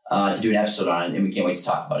to do an episode on it, and we can't wait to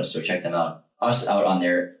talk about it. So check them out. Us out on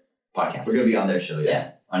their podcast. We're gonna be on their show.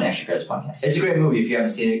 Yeah, on Extra Credits podcast. It's a great movie if you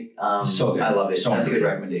haven't seen it. So good. I love it. So That's good. a good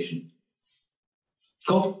recommendation.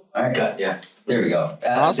 Cool. All right. Cut. Yeah. There we go.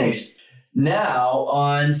 Awesome. Thanks. Now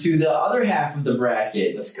on to the other half of the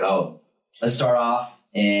bracket. Let's go. Let's start off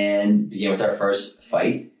and begin with our first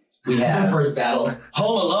fight. We have First battle.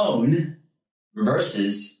 Home Alone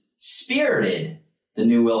versus Spirited, the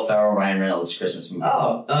new Will Ferrell, Ryan Reynolds Christmas movie.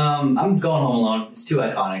 Oh, I'm going Home Alone. It's too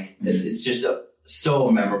iconic. It's just so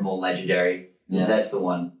memorable, legendary. Yeah. That's the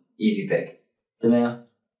one. Easy pick. DeMayo?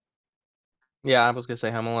 Yeah, I was going to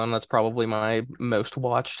say Home Alone. That's probably my most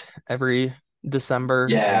watched every December.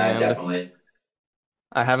 Yeah, and definitely.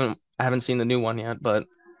 I haven't seen the new one yet, but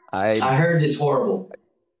I heard it's horrible.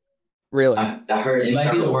 really. I heard It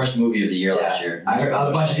might be the worst movie of the year last year. I heard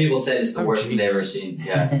a bunch of people said it's the Oh, worst movie they've ever jeez. seen.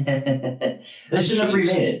 Yeah. They shouldn't have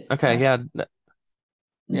remade it. Okay, yeah,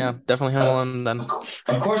 definitely Home Alone then. Of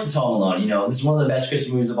course it's Home Alone. You know, this is one of the best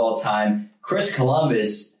Christmas movies of all time. Chris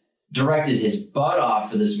Columbus directed his butt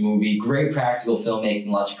off for this movie. Great practical filmmaking,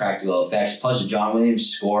 lots of practical effects. Plus the John Williams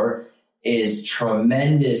score is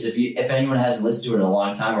tremendous. If anyone hasn't listened to it in a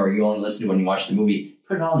long time, or you only listen to it when you watch the movie,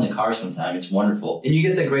 put it on in the car sometime. It's wonderful. And you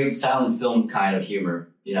get the great silent film kind of humor,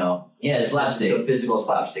 you know. Yeah, slapstick. The physical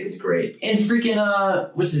slapstick is great. And freaking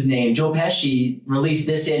what's his name? Joe Pesci released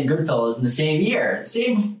this and Goodfellas in the same year.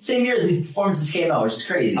 Same year these performances came out, which is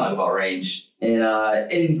crazy. Talk about range.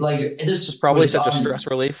 And like this It's probably was such a on- stress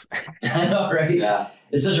relief. I know, right? Yeah.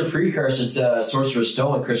 It's such a precursor to Sorcerer's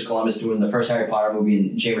Stone with Chris Columbus doing the first Harry Potter movie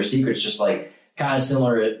and Chamber of Secrets, just like kind of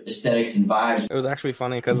similar aesthetics and vibes. It was actually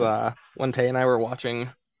funny because when Tay and I were watching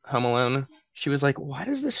Home Alone, she was like, "Why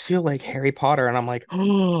does this feel like Harry Potter?" And I'm like,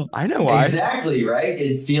 "Oh, I know why." Exactly, right?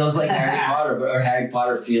 It feels like Harry Potter, or Harry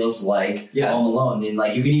Potter feels like Home Alone. And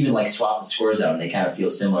like you can even like swap the scores out and they kind of feel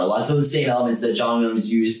similar. Lots of the same elements that John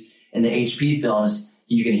Williams used in the HP films,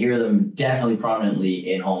 you can hear them definitely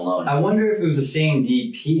prominently in Home Alone. I wonder if it was the same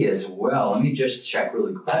DP as well. Let me just check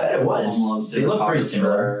really quick. I bet it was. Home Alone, They look pretty cinematographer.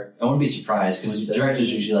 similar. I wouldn't be surprised because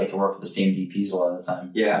directors usually like to work with the same DPs a lot of the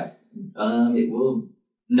time. Yeah. It will.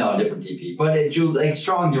 No, different DP. But it's like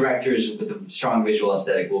strong directors with a strong visual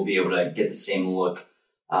aesthetic will be able to get the same look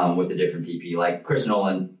with a different DP. Like Chris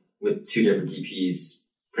Nolan with two different DPs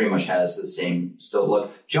pretty much has the same still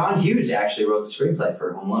look. John Hughes actually wrote the screenplay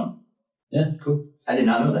for Home Alone. Yeah, cool. I did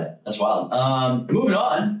not know that. That's wild. Moving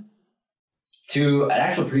on to an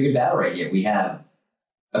actual pretty good battle right here. We have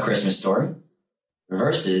A Christmas Story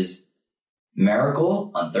versus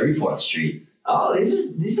Miracle on 34th Street. Oh,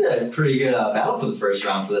 these are a pretty good battle for the first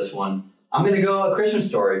round for this one. I'm gonna go A Christmas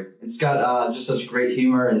Story. It's got just such great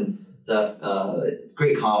humor and the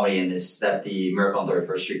great comedy in this that the Miracle on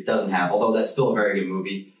 31st Street doesn't have. Although that's still a very good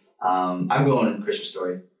movie. I'm going Christmas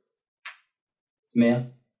Story.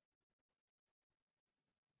 Man.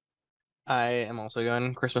 I am also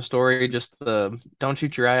going Christmas Story. Just the "Don't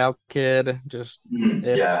shoot your eye out, kid." Just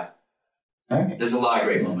Yeah, All right. there's a lot of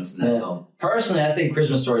great moments in that Yeah. film. Personally, I think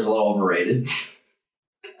Christmas Story is a little overrated.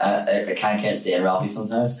 I kind of can't stand Ralphie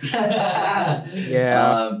sometimes.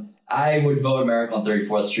 Yeah. I would vote Miracle on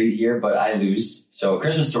 34th Street here, but I lose. So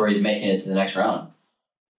Christmas Story is making it to the next round.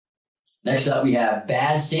 Next up, we have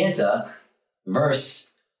Bad Santa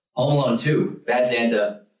versus Home Alone 2. Bad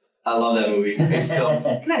Santa. I love that movie. It's still.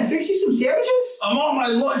 Can I fix you some sandwiches? I'm on my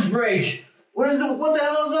lunch break. What the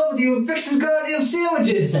hell is up with you fixing goddamn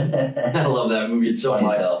sandwiches? I love that movie so Funny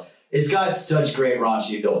much. as hell. It's got such great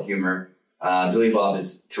raunchy adult humor. Billy Bob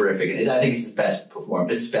is terrific. I think it's his best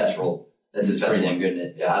performance. It's his best role. That's his best Pretty one. damn good in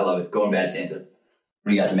it. Yeah, I love it. Going Bad Santa. What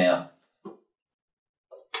do you got, Mayo?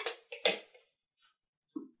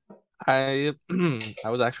 I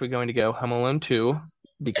was actually going to go Home Alone 2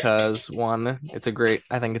 because one,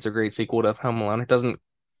 I think it's a great sequel to Home Alone.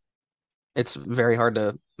 It's very hard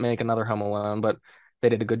to make another Home Alone, but they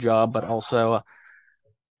did a good job. But also,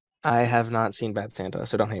 I have not seen Bad Santa,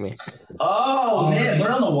 so don't hate me. Oh, man, put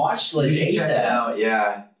it on the watch list. You should check it ASAP. out.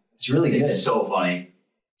 Yeah, It's really good. it's so funny.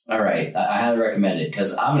 All right, I highly recommend it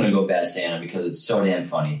because I'm gonna go Bad Santa because it's so damn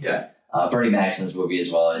funny. Yeah. Bernie Mac's in this movie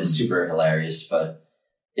as well is super hilarious, but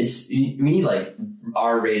we need like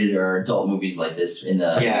R-rated or adult movies like this in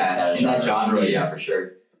the this kind of in that genre, yeah, for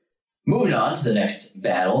sure. Moving on to the next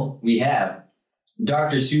battle, we have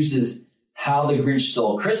Dr. Seuss's How the Grinch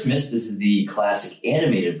Stole Christmas. This is the classic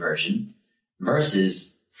animated version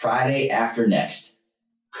versus Friday After Next.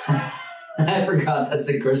 I forgot that's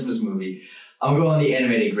a Christmas movie. I'm going the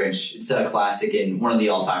animated Grinch. It's a classic and one of the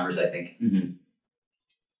all-timers, I think. Mm-hmm.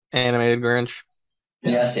 Animated Grinch.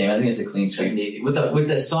 Yeah, same. I think it's a clean It's sweep. easy with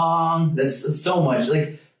the song. That's so much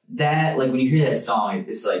like that. Like when you hear that song,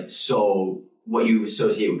 it's like so what you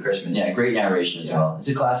associate with Christmas. Yeah, great narration as well. It's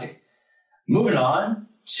a classic. Moving on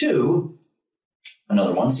to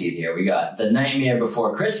another one seed here. We got The Nightmare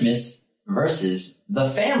Before Christmas versus The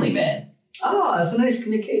Family Man. Oh, that's a nice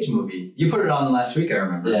Nick Cage movie. You put it on last week, I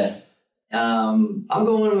remember. Yeah. I'm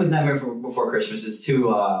going with Nightmare Before Christmas. It's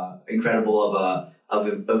too incredible of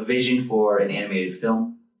a vision for an animated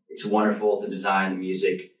film. It's wonderful. The design, the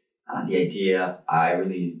music, the idea. I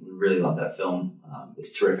really, really love that film.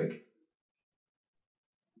 It's terrific.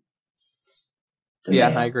 Yeah,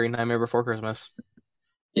 I agree. Nightmare Before Christmas.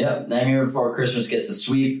 Yep, Nightmare Before Christmas gets the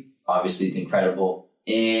sweep. Obviously, it's incredible.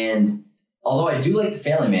 And although I do like The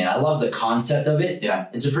Family Man, I love the concept of it. Yeah.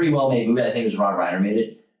 It's a pretty well-made movie. I think it was Ron Reiner made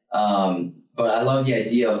it. But I love the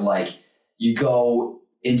idea of like you go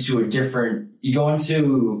into a different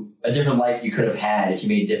life you could have had if you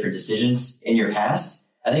made different decisions in your past.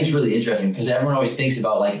 I think it's really interesting because everyone always thinks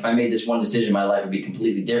about like if I made this one decision, my life would be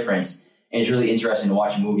completely different. And it's really interesting to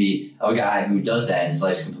watch a movie of a guy who does that and his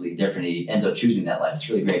life's completely different. He ends up choosing that life. It's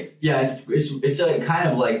really great. Yeah, it's a kind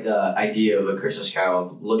of like the idea of A Christmas Carol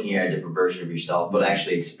of looking at a different version of yourself, but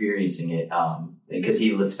actually experiencing it. Because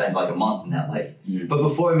he spends like a month in that life. Mm-hmm. But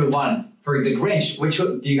before we move on, for the Grinch, which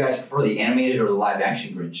do you guys prefer, the animated or the live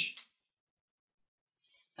action Grinch?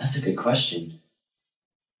 That's a good question.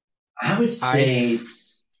 I would say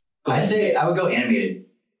I would go animated.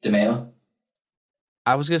 DeMeo.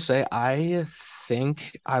 I was gonna say I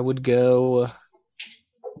think I would go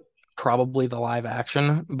probably the live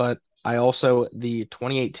action, but I also the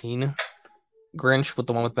 2018 Grinch with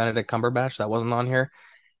the one with Benedict Cumberbatch that wasn't on here,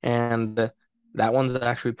 and that one's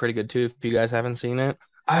actually pretty good too. If you guys haven't seen it,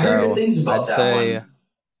 I heard good things about I'd that say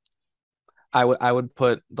one. I would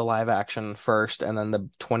put the live action first, and then the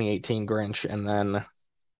 2018 Grinch, and then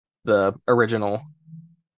the original.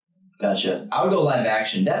 Gotcha. I would go live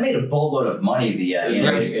action. That made a boatload of money.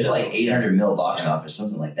 It's like 800 mil box office,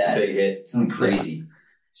 something like that. Big hit. Something crazy.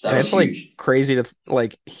 So that And was it's like huge. crazy to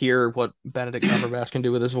like hear what Benedict Cumberbatch can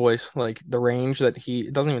do with his voice, like the range that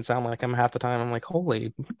it doesn't even sound like him half the time. I'm like,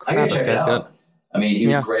 holy I crap, gotta this check it guy's out. good. I mean, he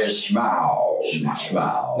was Yeah. great as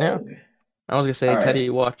Schmaug. Yeah. I was gonna say All right. Teddy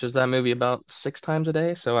watches that movie about 6 times a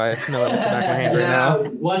day, so I know it at the back of my hand right now.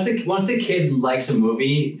 Once a kid likes a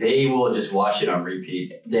movie, they will just watch it on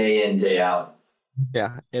repeat day in, day out.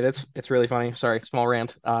 Yeah, it's really funny. Sorry, small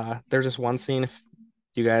rant. There's this one scene, if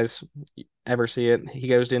you guys ever see it, he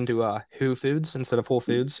goes into Who Foods instead of Whole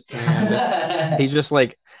Foods, and he's just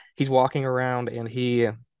like he's walking around and he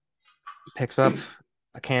picks up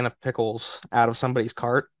a can of pickles out of somebody's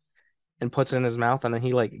cart and puts it in his mouth, and then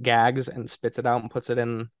he like gags and spits it out and puts it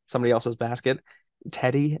in somebody else's basket.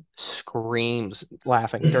 Teddy screams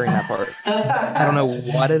laughing during that part. I don't know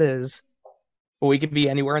what it is. We could be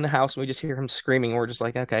anywhere in the house and we just hear him screaming. We're just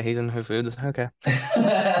like, okay, he's in Whole Foods. Okay.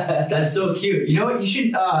 That's so cute. You know what? You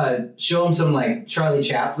should show him some like Charlie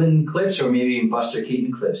Chaplin clips or maybe even Buster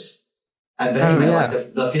Keaton clips. I bet he might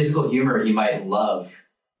like the physical humor he might love.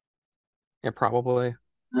 Yeah, probably.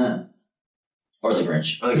 Or the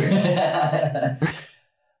Grinch.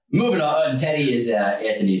 Moving on, Teddy is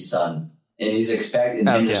Anthony's son, and he's expecting him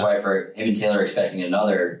and his wife him and Taylor are expecting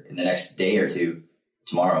another in the next day or two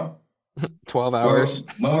tomorrow. 12 hours.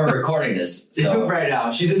 When we're recording this. So. Right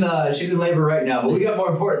now. She's in labor right now, but we got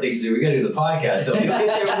more important things to do. We gotta do the podcast. So we'll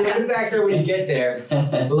get back there when you get there.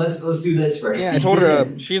 But let's do this first. Yeah, I told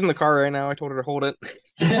her she's in the car right now. I told her to hold it.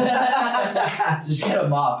 Just get a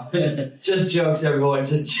mop. Just jokes, everyone.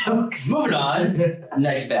 Just jokes. Moving on.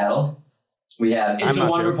 Next battle. We have It's a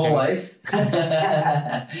Wonderful Life.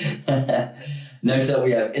 Next up,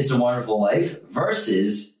 we have It's a Wonderful Life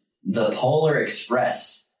versus The Polar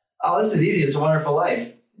Express. Oh, this is easy. It's a Wonderful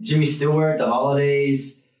Life. Jimmy Stewart, The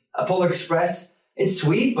Holidays, Polar Express. It's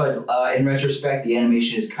sweet, but in retrospect, the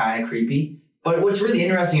animation is kind of creepy. But what's really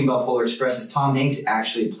interesting about Polar Express is Tom Hanks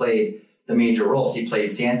actually played the major roles. He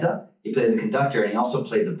played Santa He played the conductor, and he also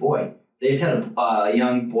played the boy. They just had a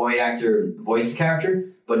young boy actor voice the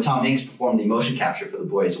character, but Tom Hanks performed the motion capture for the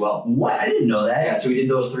boy as well. What? I didn't know that. Yeah, so he did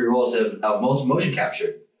those 3 roles of motion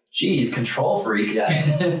capture. Jeez, control freak. Yeah,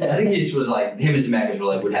 I think he just was like, him and Zemeckis were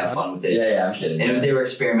like, would have fun with it. Yeah, I'm kidding. And they were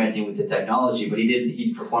experimenting with the technology, but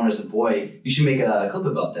he performed as the boy. You should make a clip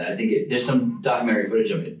about that. I think there's some documentary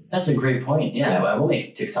footage of it. That's a great point. Yeah, I will make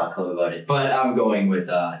a TikTok clip about it. But I'm going with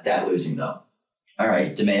that losing, though. All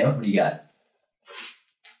right, DeMeo, what do you got?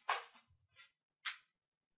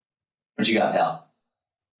 What you got, pal?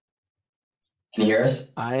 Can you hear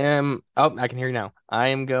us? I can hear you now. I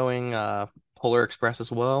am going Polar Express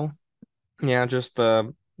as well. Yeah, just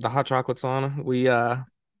the hot chocolate's on. We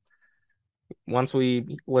once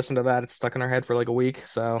we listened to that, it's stuck in our head for like a week.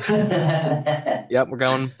 So yep, we're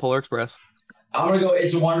going Polar Express. I'm gonna go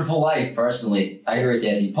It's a Wonderful Life, personally. I agree with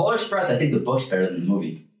Anthony. Polar Express, I think the book's better than the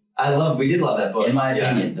movie. We did love that book. In my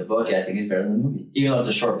opinion, the book I think is better than the movie. Even though it's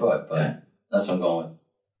a short book, but that's what I'm going with.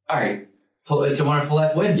 All right. It's a Wonderful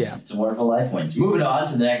Life wins. Yeah, It's a Wonderful Life wins. Moving on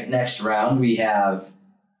to the next round, we have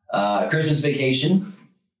Christmas Vacation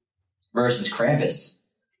versus Krampus.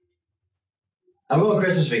 I'm going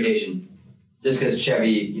Christmas Vacation, just because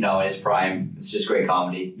Chevy, in his prime, it's just great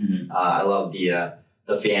comedy. Mm-hmm. I love the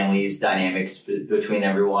family's dynamics between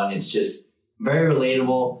everyone. It's just very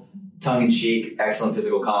relatable, tongue-in-cheek, excellent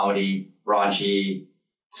physical comedy, raunchy.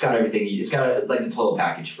 It's got everything. It's got like the total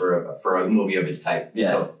package for a movie of its type. Yeah.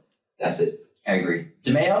 So that's it. I agree.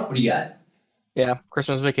 DeMeo, what do you got? Yeah,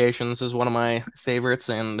 Christmas Vacations is one of my favorites,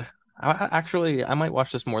 and I might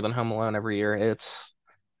watch this more than Home Alone every year.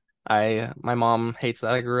 My mom hates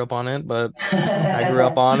that I grew up on it, but I grew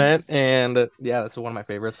up on it, and yeah, that's one of my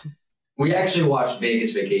favorites. We actually watched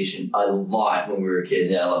Vegas Vacation a lot when we were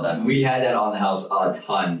kids. Yeah, I love that movie. We had that on the house a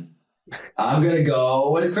ton. I'm going to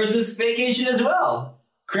go with Christmas Vacation as well.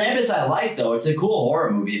 Krampus I like, though. It's a cool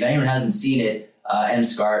horror movie. If anyone hasn't seen it, Adam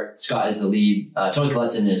Scott is the lead. Tony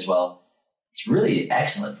Collette's in it as well. It's really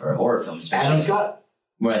excellent for a horror film. Adam Scott?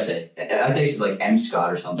 What did I say? I think it's like M.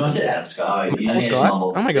 Scott or something. No, I said Adam Scott. You I just think I just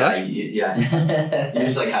mumbled. Oh my gosh. Yeah. You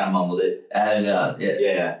just like kind of mumbled it.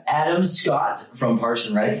 Yeah. Adam Scott from Parks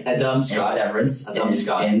and Rec. Adam And Scott. Severance. Adam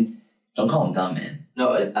Scott. Don't call him dumb, man.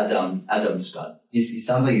 No, Adam Scott. He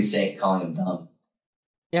sounds like he's calling him dumb.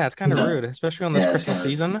 Yeah, it's kind of So- rude, especially on this Yeah, it's Christmas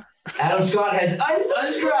season. Adam Scott has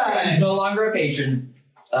He's unsubscribed. no longer a patron.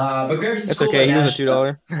 But Krampus is It's cool. okay. He but was a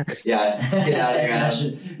 $2. Yeah, get out of here,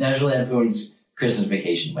 Adam. National Lampoon's Christmas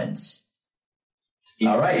Vacation wins.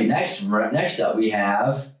 All right, next up we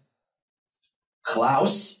have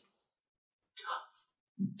Klaus,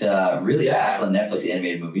 the really excellent Netflix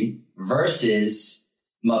animated movie, versus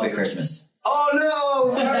Muppet Christmas. Oh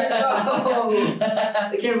no!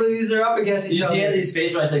 I can't believe these are up against Did each you other. see Anthony's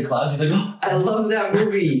face when I said Klaus? He's like, oh. I love that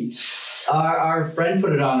movie. Our friend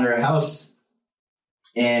put it on their house,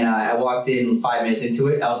 and I walked in 5 minutes into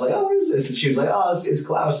it. I was like, "Oh, what is this?" And she was like, "Oh, it's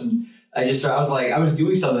Klaus." And I was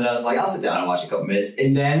doing something. And I was like, "I'll sit down and watch a couple minutes,"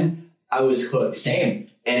 and then I was hooked. Same.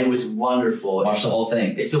 And it was wonderful. Watch the whole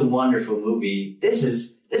thing. It's a wonderful movie. This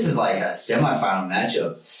is like a semifinal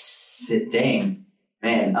matchup. Dang,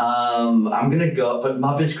 man. I'm gonna go, but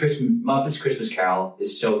Muppets Christmas Carol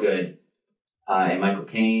is so good. And Michael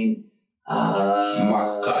Caine.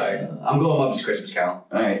 Mark Card. I'm going Muppets Christmas Carol.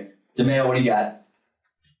 All right. DeMeo, what do you got?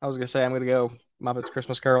 I was gonna say I'm gonna go Muppets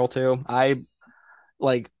Christmas Carol too. I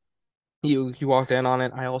like you walked in on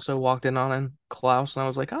it. I also walked in on it, Klaus, and I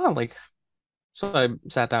was like, oh, like. So I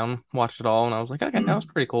sat down, watched it all, and I was like, okay, that was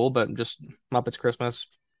pretty cool. But just Muppets Christmas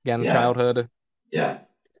again, Yeah. childhood. Yeah,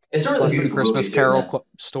 it's a really Plus the beautiful Christmas movie, Carol too, man.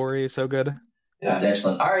 story is so good. Yeah. That's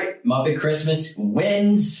excellent. All right, Muppet Christmas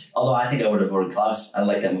wins. Although I think I would have voted Klaus. I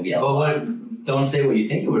like that movie a Well, lot. don't say what you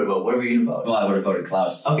think you would have voted. What are we gonna vote? Well, I would have voted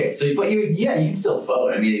Klaus. Okay, so you can still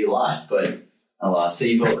vote. I mean, you lost, but I lost. so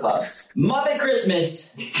you vote Klaus. Muppet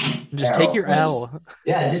Christmas. Just Carol take your wins. L.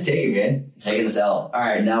 Yeah, just take it, man. Taking this L. All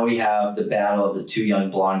right, now we have the battle of the two young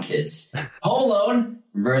blonde kids. Home Alone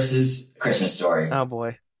versus Christmas Story. Oh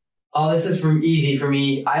boy. Oh, this is easy for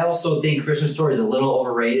me. I also think Christmas Story is a little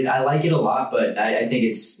overrated. I like it a lot, but I think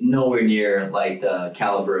it's nowhere near like the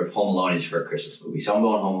caliber of Home Alone is for a Christmas movie. So I'm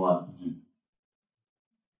going Home Alone.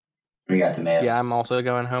 We got DeMeo. Yeah, I'm also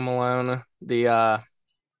going Home Alone. The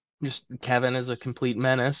just Kevin is a complete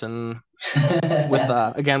menace, and with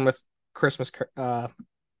again with Christmas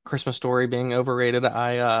Story being overrated,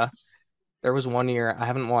 there was one year I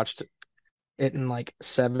haven't watched it in like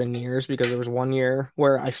 7 years because there was one year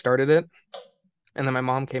where I started it, and then my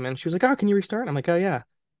mom came in. She was like, "Oh, can you restart?" I'm like, "Oh yeah."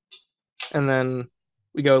 And then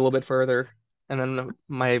we go a little bit further, And then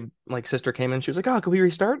my sister came in. She was like, "Oh, can we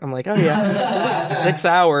restart?" I'm like, "Oh yeah." It was like 6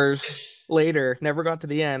 hours later. Never got to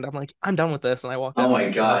the end. I'm like, "I'm done with this," and I walked out. Oh my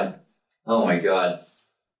god. Oh my god.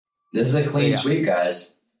 This is a clean sweep,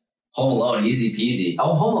 guys. Home Alone, easy peasy.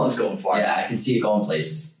 Oh, Home Alone's going far. Yeah, I can see it going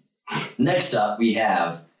places. Next up, we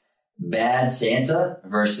have Bad Santa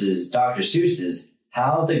versus Dr. Seuss's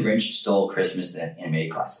How the Grinch Stole Christmas, the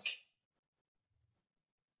animated classic.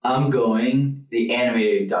 I'm going the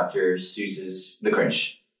animated Dr. Seuss's The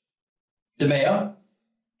Grinch. DeMayo?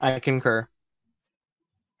 I concur.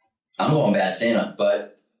 I'm going Bad Santa,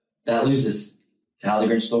 but that loses to How the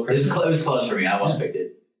Grinch Stole It Christmas. was close for me. I almost picked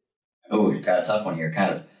it. Oh, got a tough one here,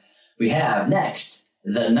 kind of. We have next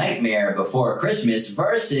The Nightmare Before Christmas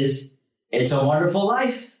versus It's a Wonderful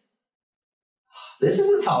Life. This is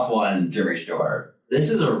a tough one. Jewish door. This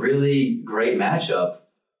is a really great matchup.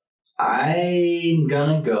 I'm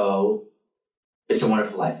gonna go It's a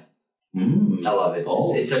Wonderful Life. I love it.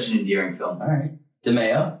 Oh. It's such an endearing film. All right.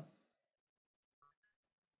 DeMayo?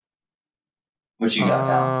 What you got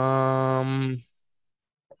now?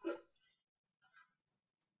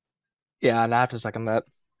 Yeah, and I have to second that.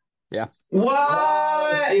 Yeah.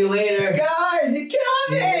 What? See you later. Guys, you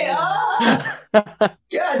killed me! Ah!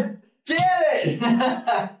 God damn it!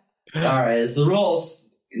 All right, it's the rules.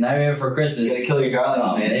 Nightmare Before Christmas. You gotta kill your darlings,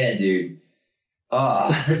 Oh, man. dude.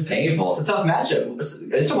 Oh, it's painful. It's a tough matchup.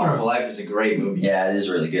 It's a Wonderful Life is a great movie. Yeah, it is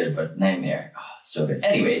really good, but Nightmare, so good.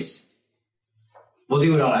 Anyways, We'll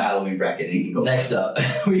do it on a Halloween bracket and you can go. next up,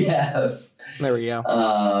 we have There we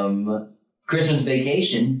go. Christmas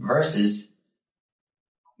Vacation versus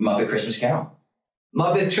Muppet Christmas Carol.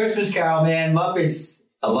 Muppet Christmas Carol, man. Muppets.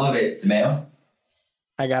 I love it. DeMayo?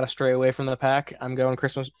 I gotta stray away from the pack. I'm going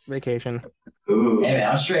Christmas Vacation. Ooh. Hey,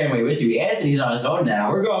 man, I'm straight away with you. Anthony's on his own now.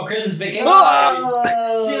 We're going Christmas Vacation. Oh!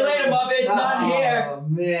 See you later, Muppets. Not in here. Oh,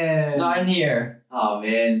 man. Not in here. Oh,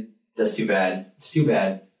 man. That's too bad. It's too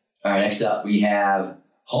bad. All right, next up, we have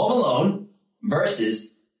Home Alone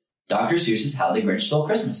versus Dr. Seuss's How the Grinch Stole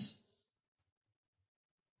Christmas.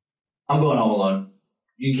 I'm going Home Alone.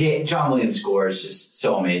 You can't. John Williams' score is just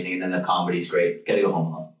so amazing, and then the comedy's great. Gotta go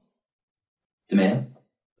Home Alone. DeMayo?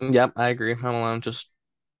 Yep, I agree. Home Alone, just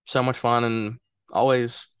so much fun and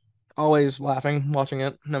always laughing watching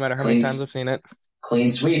it, no matter how many Clean- times I've seen it.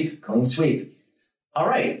 Clean sweep. Clean sweep. All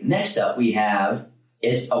right, next up, we have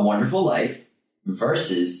It's a Wonderful Life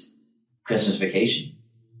versus Christmas Vacation.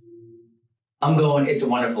 I'm going It's a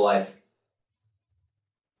Wonderful Life.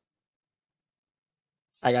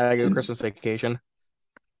 I gotta go Christmas Vacation.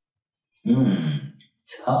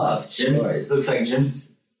 Tough choice. Looks like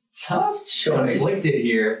Jim's Tough choice. conflicted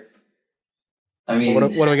here. I mean,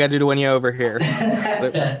 What do we gotta do to win you over here?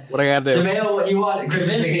 What do I gotta do? DeMayo, what you want?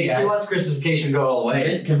 Convince me, guys. He wants Christmas Vacation to go all the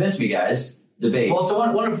way. Convince me, guys. Debate. Well, so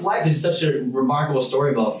Wonderful Life is such a remarkable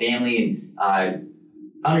story about family and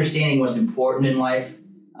understanding what's important in life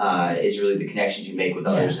is really the connections you make with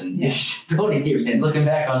others. And don't even Looking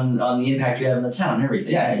back on the impact you have in the town and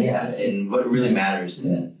everything. yeah, and what really matters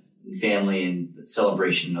in family and the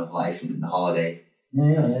celebration of life and the holiday.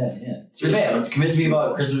 Yeah. Debate. Convince me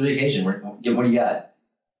about Christmas Vacation. What do you got?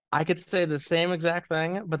 I could say the same exact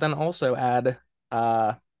thing, but then also add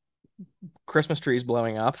Christmas trees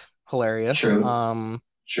blowing up. Hilarious. True.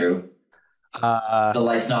 True. The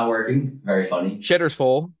light's not working. Very funny. Shitter's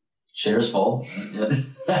full. Shitter's full.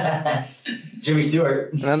 Jimmy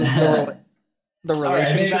Stewart. And then the right,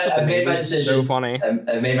 relationship I with the made my neighbors is decision. so funny.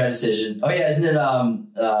 I've made my decision. Oh yeah, isn't it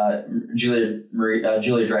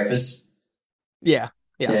Julia Dreyfus? Yeah.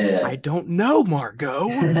 Yeah. I don't know, Margot.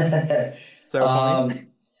 So funny.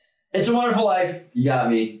 It's a Wonderful Life. You got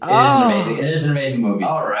me. It is an amazing movie.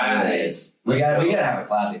 All right. It is. We gotta have a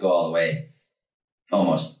classic go all the way.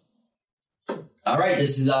 Almost. All right,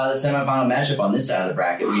 this is the semifinal matchup on this side of the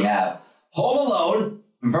bracket. We have Home Alone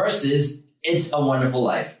versus It's a Wonderful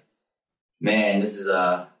Life. Man, this is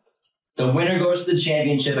The winner goes to the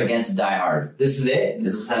championship against Die Hard. this is it. This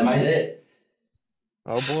is it.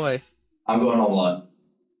 Oh boy. I'm going Home Alone.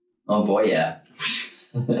 Oh boy, yeah.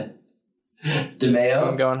 I'm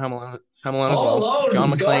DeMayo. going Home Alone. Home Alone as Home well. Alone. John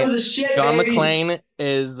He's going to McClane. the shit, John baby. McClane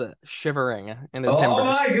is shivering in his Oh timbers.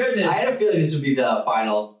 my goodness. I had a feeling this would be the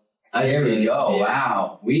final. Here we go.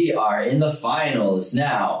 Wow. We are in the finals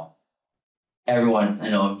now. Everyone, I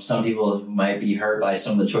know some people might be hurt by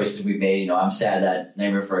some of the choices we've made. I'm sad that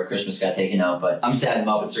Nightmare Before Christmas got taken out, but I'm sad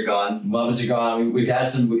Muppets are gone. Muppets are gone. We've had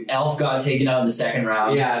Elf got taken out in the second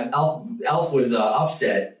round. Yeah, Elf was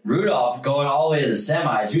upset. Rudolph going all the way to the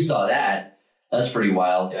semis. Who saw that? That's pretty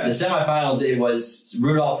wild. Yeah. The semifinals, it was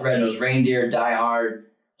Rudolph the Red-Nosed Reindeer, Die Hard,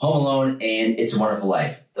 Home Alone, and It's a Wonderful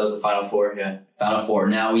Life. That was the final four, yeah. Final four.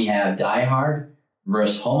 Now we have Die Hard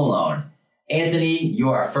versus Home Alone. Anthony, you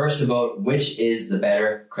are first to vote. Which is the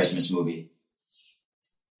better Christmas movie?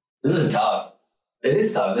 This is tough. It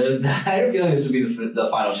is tough. I had a feeling this would be the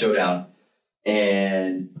final showdown.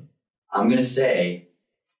 And I'm going to say...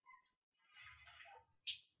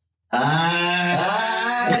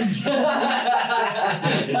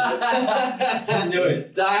 I knew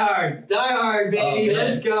it. Die Hard. Die Hard, baby. Okay.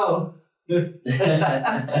 Let's go.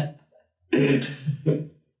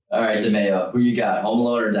 All right, DeMeo, who you got? Home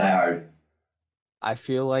Alone or Die Hard? I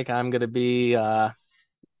feel like I'm gonna be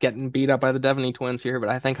getting beat up by the Devaney twins here, but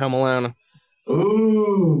I think Home Alone.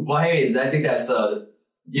 Ooh. Well, hey, I think that's the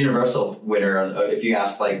universal winner. If you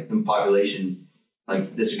ask, like, the population,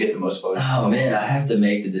 like, this would get the most votes. Oh, man, I have to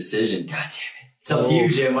make the decision. God damn it. It's up to you,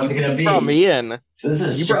 Jim. What's it going to be? Brought me in. This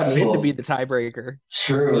is You brought me in stressful. to be the tiebreaker.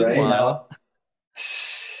 True, right? Wow.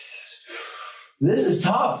 This is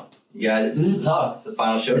tough. You got it. This is tough. It's the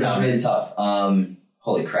final This is showdown. really tough.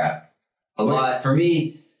 Holy crap. A lot. For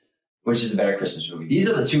me, which is the better Christmas movie? These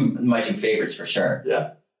are my two favorites for sure.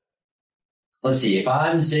 Yeah. Let's see. If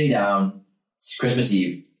I'm sitting down, it's Christmas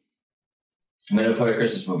Eve, I'm going to put a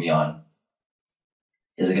Christmas movie on.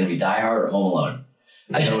 Is it going to be Die Hard or Home Alone?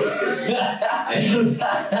 I know it's going to be. I know it's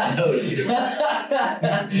going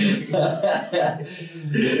to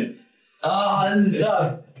be. Oh, this is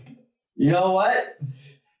tough. You know what?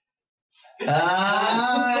 Die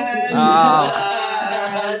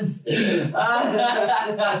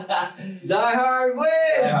Hard wins!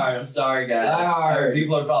 Die Hard. I'm sorry, guys. Die Hard.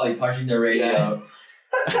 People are probably punching their radio.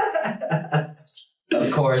 Of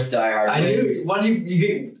course, Die Hard I knew wins.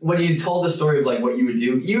 when you told the story of, like, what you would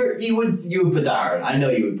do, you would put Die Hard. I know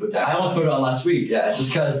you would put Die I Hard. almost put it on last week. Yeah. Just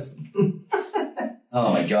because.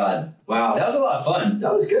 Oh my god. Wow. That was a lot of fun.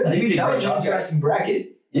 That was good. I think we did a that great was an job, guys. interesting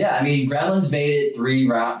bracket. Yeah, I mean, Gremlins made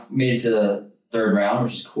it to the third round,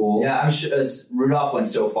 which is cool. Yeah, Rudolph went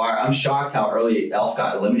so far. I'm shocked how early Elf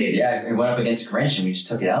got eliminated. Yeah, it went up against Grinch and we just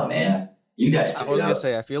took it out, man. You guys I took was it gonna out.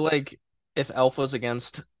 say, I feel like if Elf was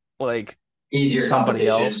against like Easier somebody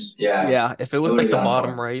competition. else, Yeah. if it was It like would've the gone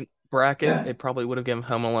bottom far. right bracket, Yeah. they probably would have given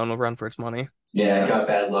Home Alone a run for its money. Yeah, I got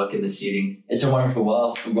bad luck in the seating. It's a Wonderful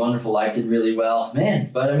Life did really well. Man,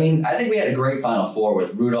 but I mean, I think we had a great Final Four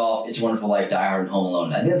with Rudolph, It's a Wonderful Life, Die Hard, and Home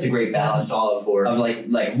Alone. I think that's a great That's a balance solid four. of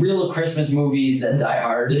like real Christmas movies, then Die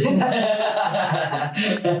Hard.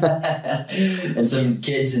 And some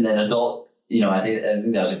kids and then adult. I think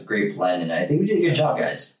that was a great blend, and I think we did a good job,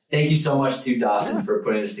 guys. Thank you so much to Dawson for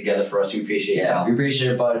putting this together for us. We appreciate it. Yeah, we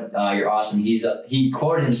appreciate it, bud. You're awesome. He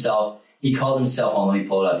quoted himself. He called himself. Let me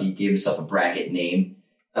pull it up. He gave himself a bracket name,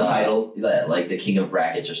 A title. like the King of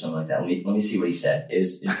Brackets or something like that. Let me see what he said. It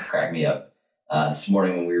cracked me up this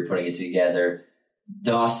morning when we were putting it together.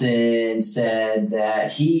 Dawson said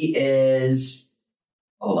that he is.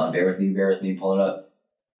 Hold on, bear with me. Pull it up.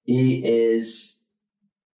 He is.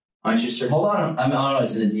 Why don't you search? Hold on. No,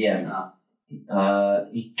 it's in a DM.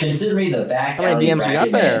 Consider me the back How many alley DMs you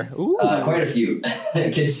bracket got there? man. Ooh. Quite a few.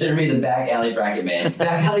 Consider me the back alley bracket man.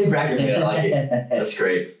 Back alley bracket, man. I like it. That's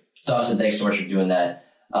great. Dawson, thanks so much for doing that.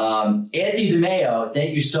 Anthony DeMeo,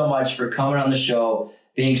 thank you so much for coming on the show,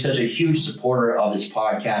 being such a huge supporter of this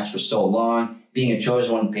podcast for so long, being a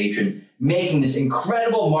Chosen One patron, making this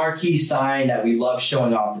incredible marquee sign that we love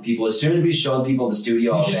showing off to people. As soon as we show the people in the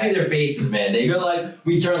studio, You should see their faces, man. they're like,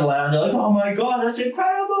 we turn the light on, they're like, oh my God, that's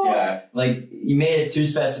incredible. Yeah. Like, you made it to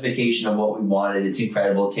specification of what we wanted. It's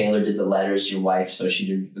incredible. Taylor did the letters, your wife, so she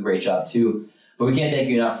did a great job too. But we can't thank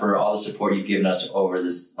you enough for all the support you've given us over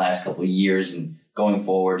this last couple of years and going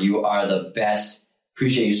forward. You are the best.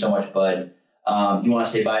 Appreciate you so much, bud. You want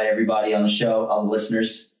to say bye to everybody on the show, all the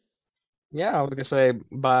listeners? Yeah, I was gonna say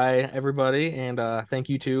bye everybody, and thank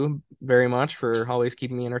you too very much for always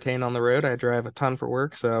keeping me entertained on the road. I drive a ton for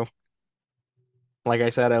work, so like I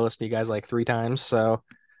said, I listen to you guys like 3 times. So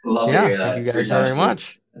Love to yeah, hear that. thank you 3 guys times very through.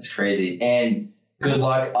 much. That's crazy. And good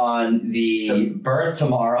luck on the birth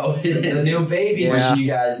tomorrow. The new baby. Yeah. Wishing you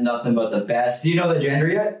guys nothing but the best. Do you know the gender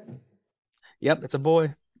yet? Yep, it's a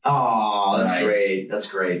boy. Oh, that's Nice. great. That's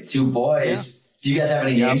great. 2 boys. Do you guys have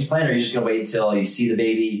any Yeah. names planned, or are you just going to wait until you see the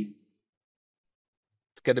baby?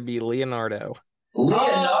 It's gonna be Leonardo.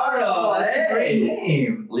 Leonardo! Oh, that's a great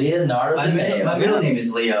name. Leonardo My DeMeo. middle name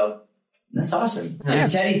is Leo. That's awesome. Yeah.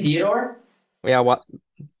 Is Teddy Theodore? Yeah, what?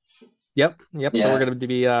 Yep. Yeah. So we're gonna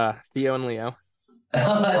be Theo and Leo.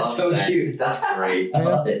 Oh, that's Love so that. cute. That's great. I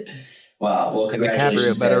love it. Wow. Well, And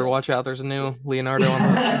congratulations, DiCaprio better guys. watch out. There's a new Leonardo on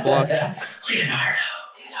the block. Leonardo.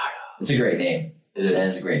 It's a great name. It That is.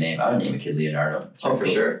 is a great name. I would name a kid Leonardo. It's Oh, very for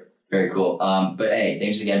cool. sure. Very cool. But hey,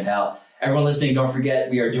 thanks again, pal. Everyone listening, don't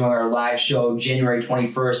forget, we are doing our live show January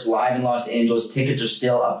 21st, live in Los Angeles. Tickets are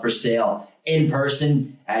still up for sale in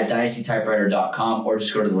person at dynastytypewriter.com, or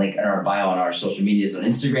just go to the link in our bio on our social medias on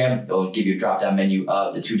Instagram. It'll give you a drop-down menu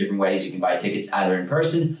of the 2 different ways you can buy tickets, either in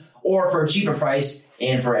person or for a cheaper price.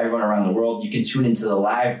 And for everyone around the world, you can tune into the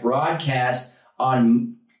live broadcast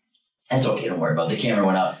on... That's okay, don't worry about it. The camera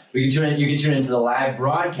went up. You can tune into the live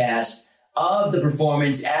broadcast of the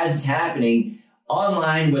performance as it's happening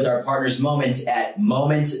online with our partners Moment at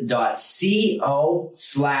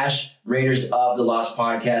moment.co/Raiders of the Lost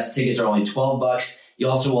podcast. Tickets are only $12. You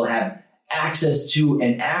also will have access to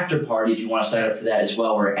an after party if you want to sign up for that as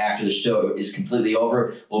well, where after the show is completely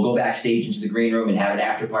over, we'll go backstage into the green room and have an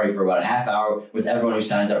after party for about a half hour with everyone who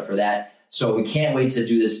signs up for that. So we can't wait to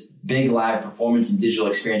do this big live performance and digital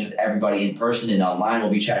experience with everybody in person and online.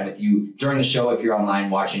 We'll be chatting with you during the show if you're online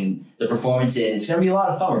watching the performance. And it's going to be a lot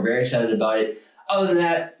of fun. We're very excited about it. Other than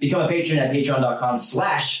that, become a patron at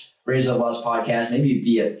patreon.com/Raiders of the Lost podcast. Maybe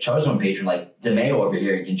be a chosen patron like DeMeo over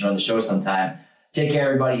here. You can join the show sometime. Take care,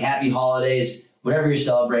 everybody. Happy holidays. Whatever you're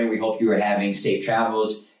celebrating, we hope you are having safe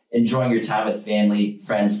travels, enjoying your time with family,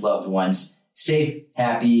 friends, loved ones. Safe,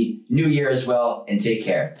 happy New Year as well, and take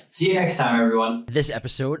care. See you next time, everyone. This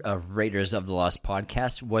episode of Raiders of the Lost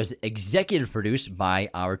podcast was executive produced by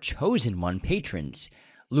our chosen one patrons: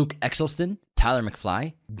 Luke Exelston, Tyler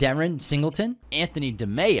McFly, Darren Singleton, Anthony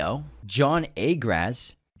DeMeo, John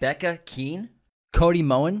Agraz, Becca Keene, Cody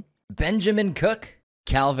Moen, Benjamin Cook,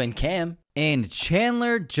 Calvin Cam, and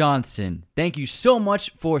Chandler Johnson. Thank you so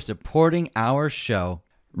much for supporting our show.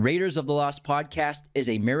 Raiders of the Lost podcast is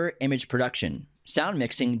a Mirror Image production. Sound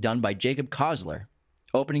mixing done by Jacob Kozler.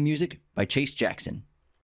 Opening music by Chase Jackson.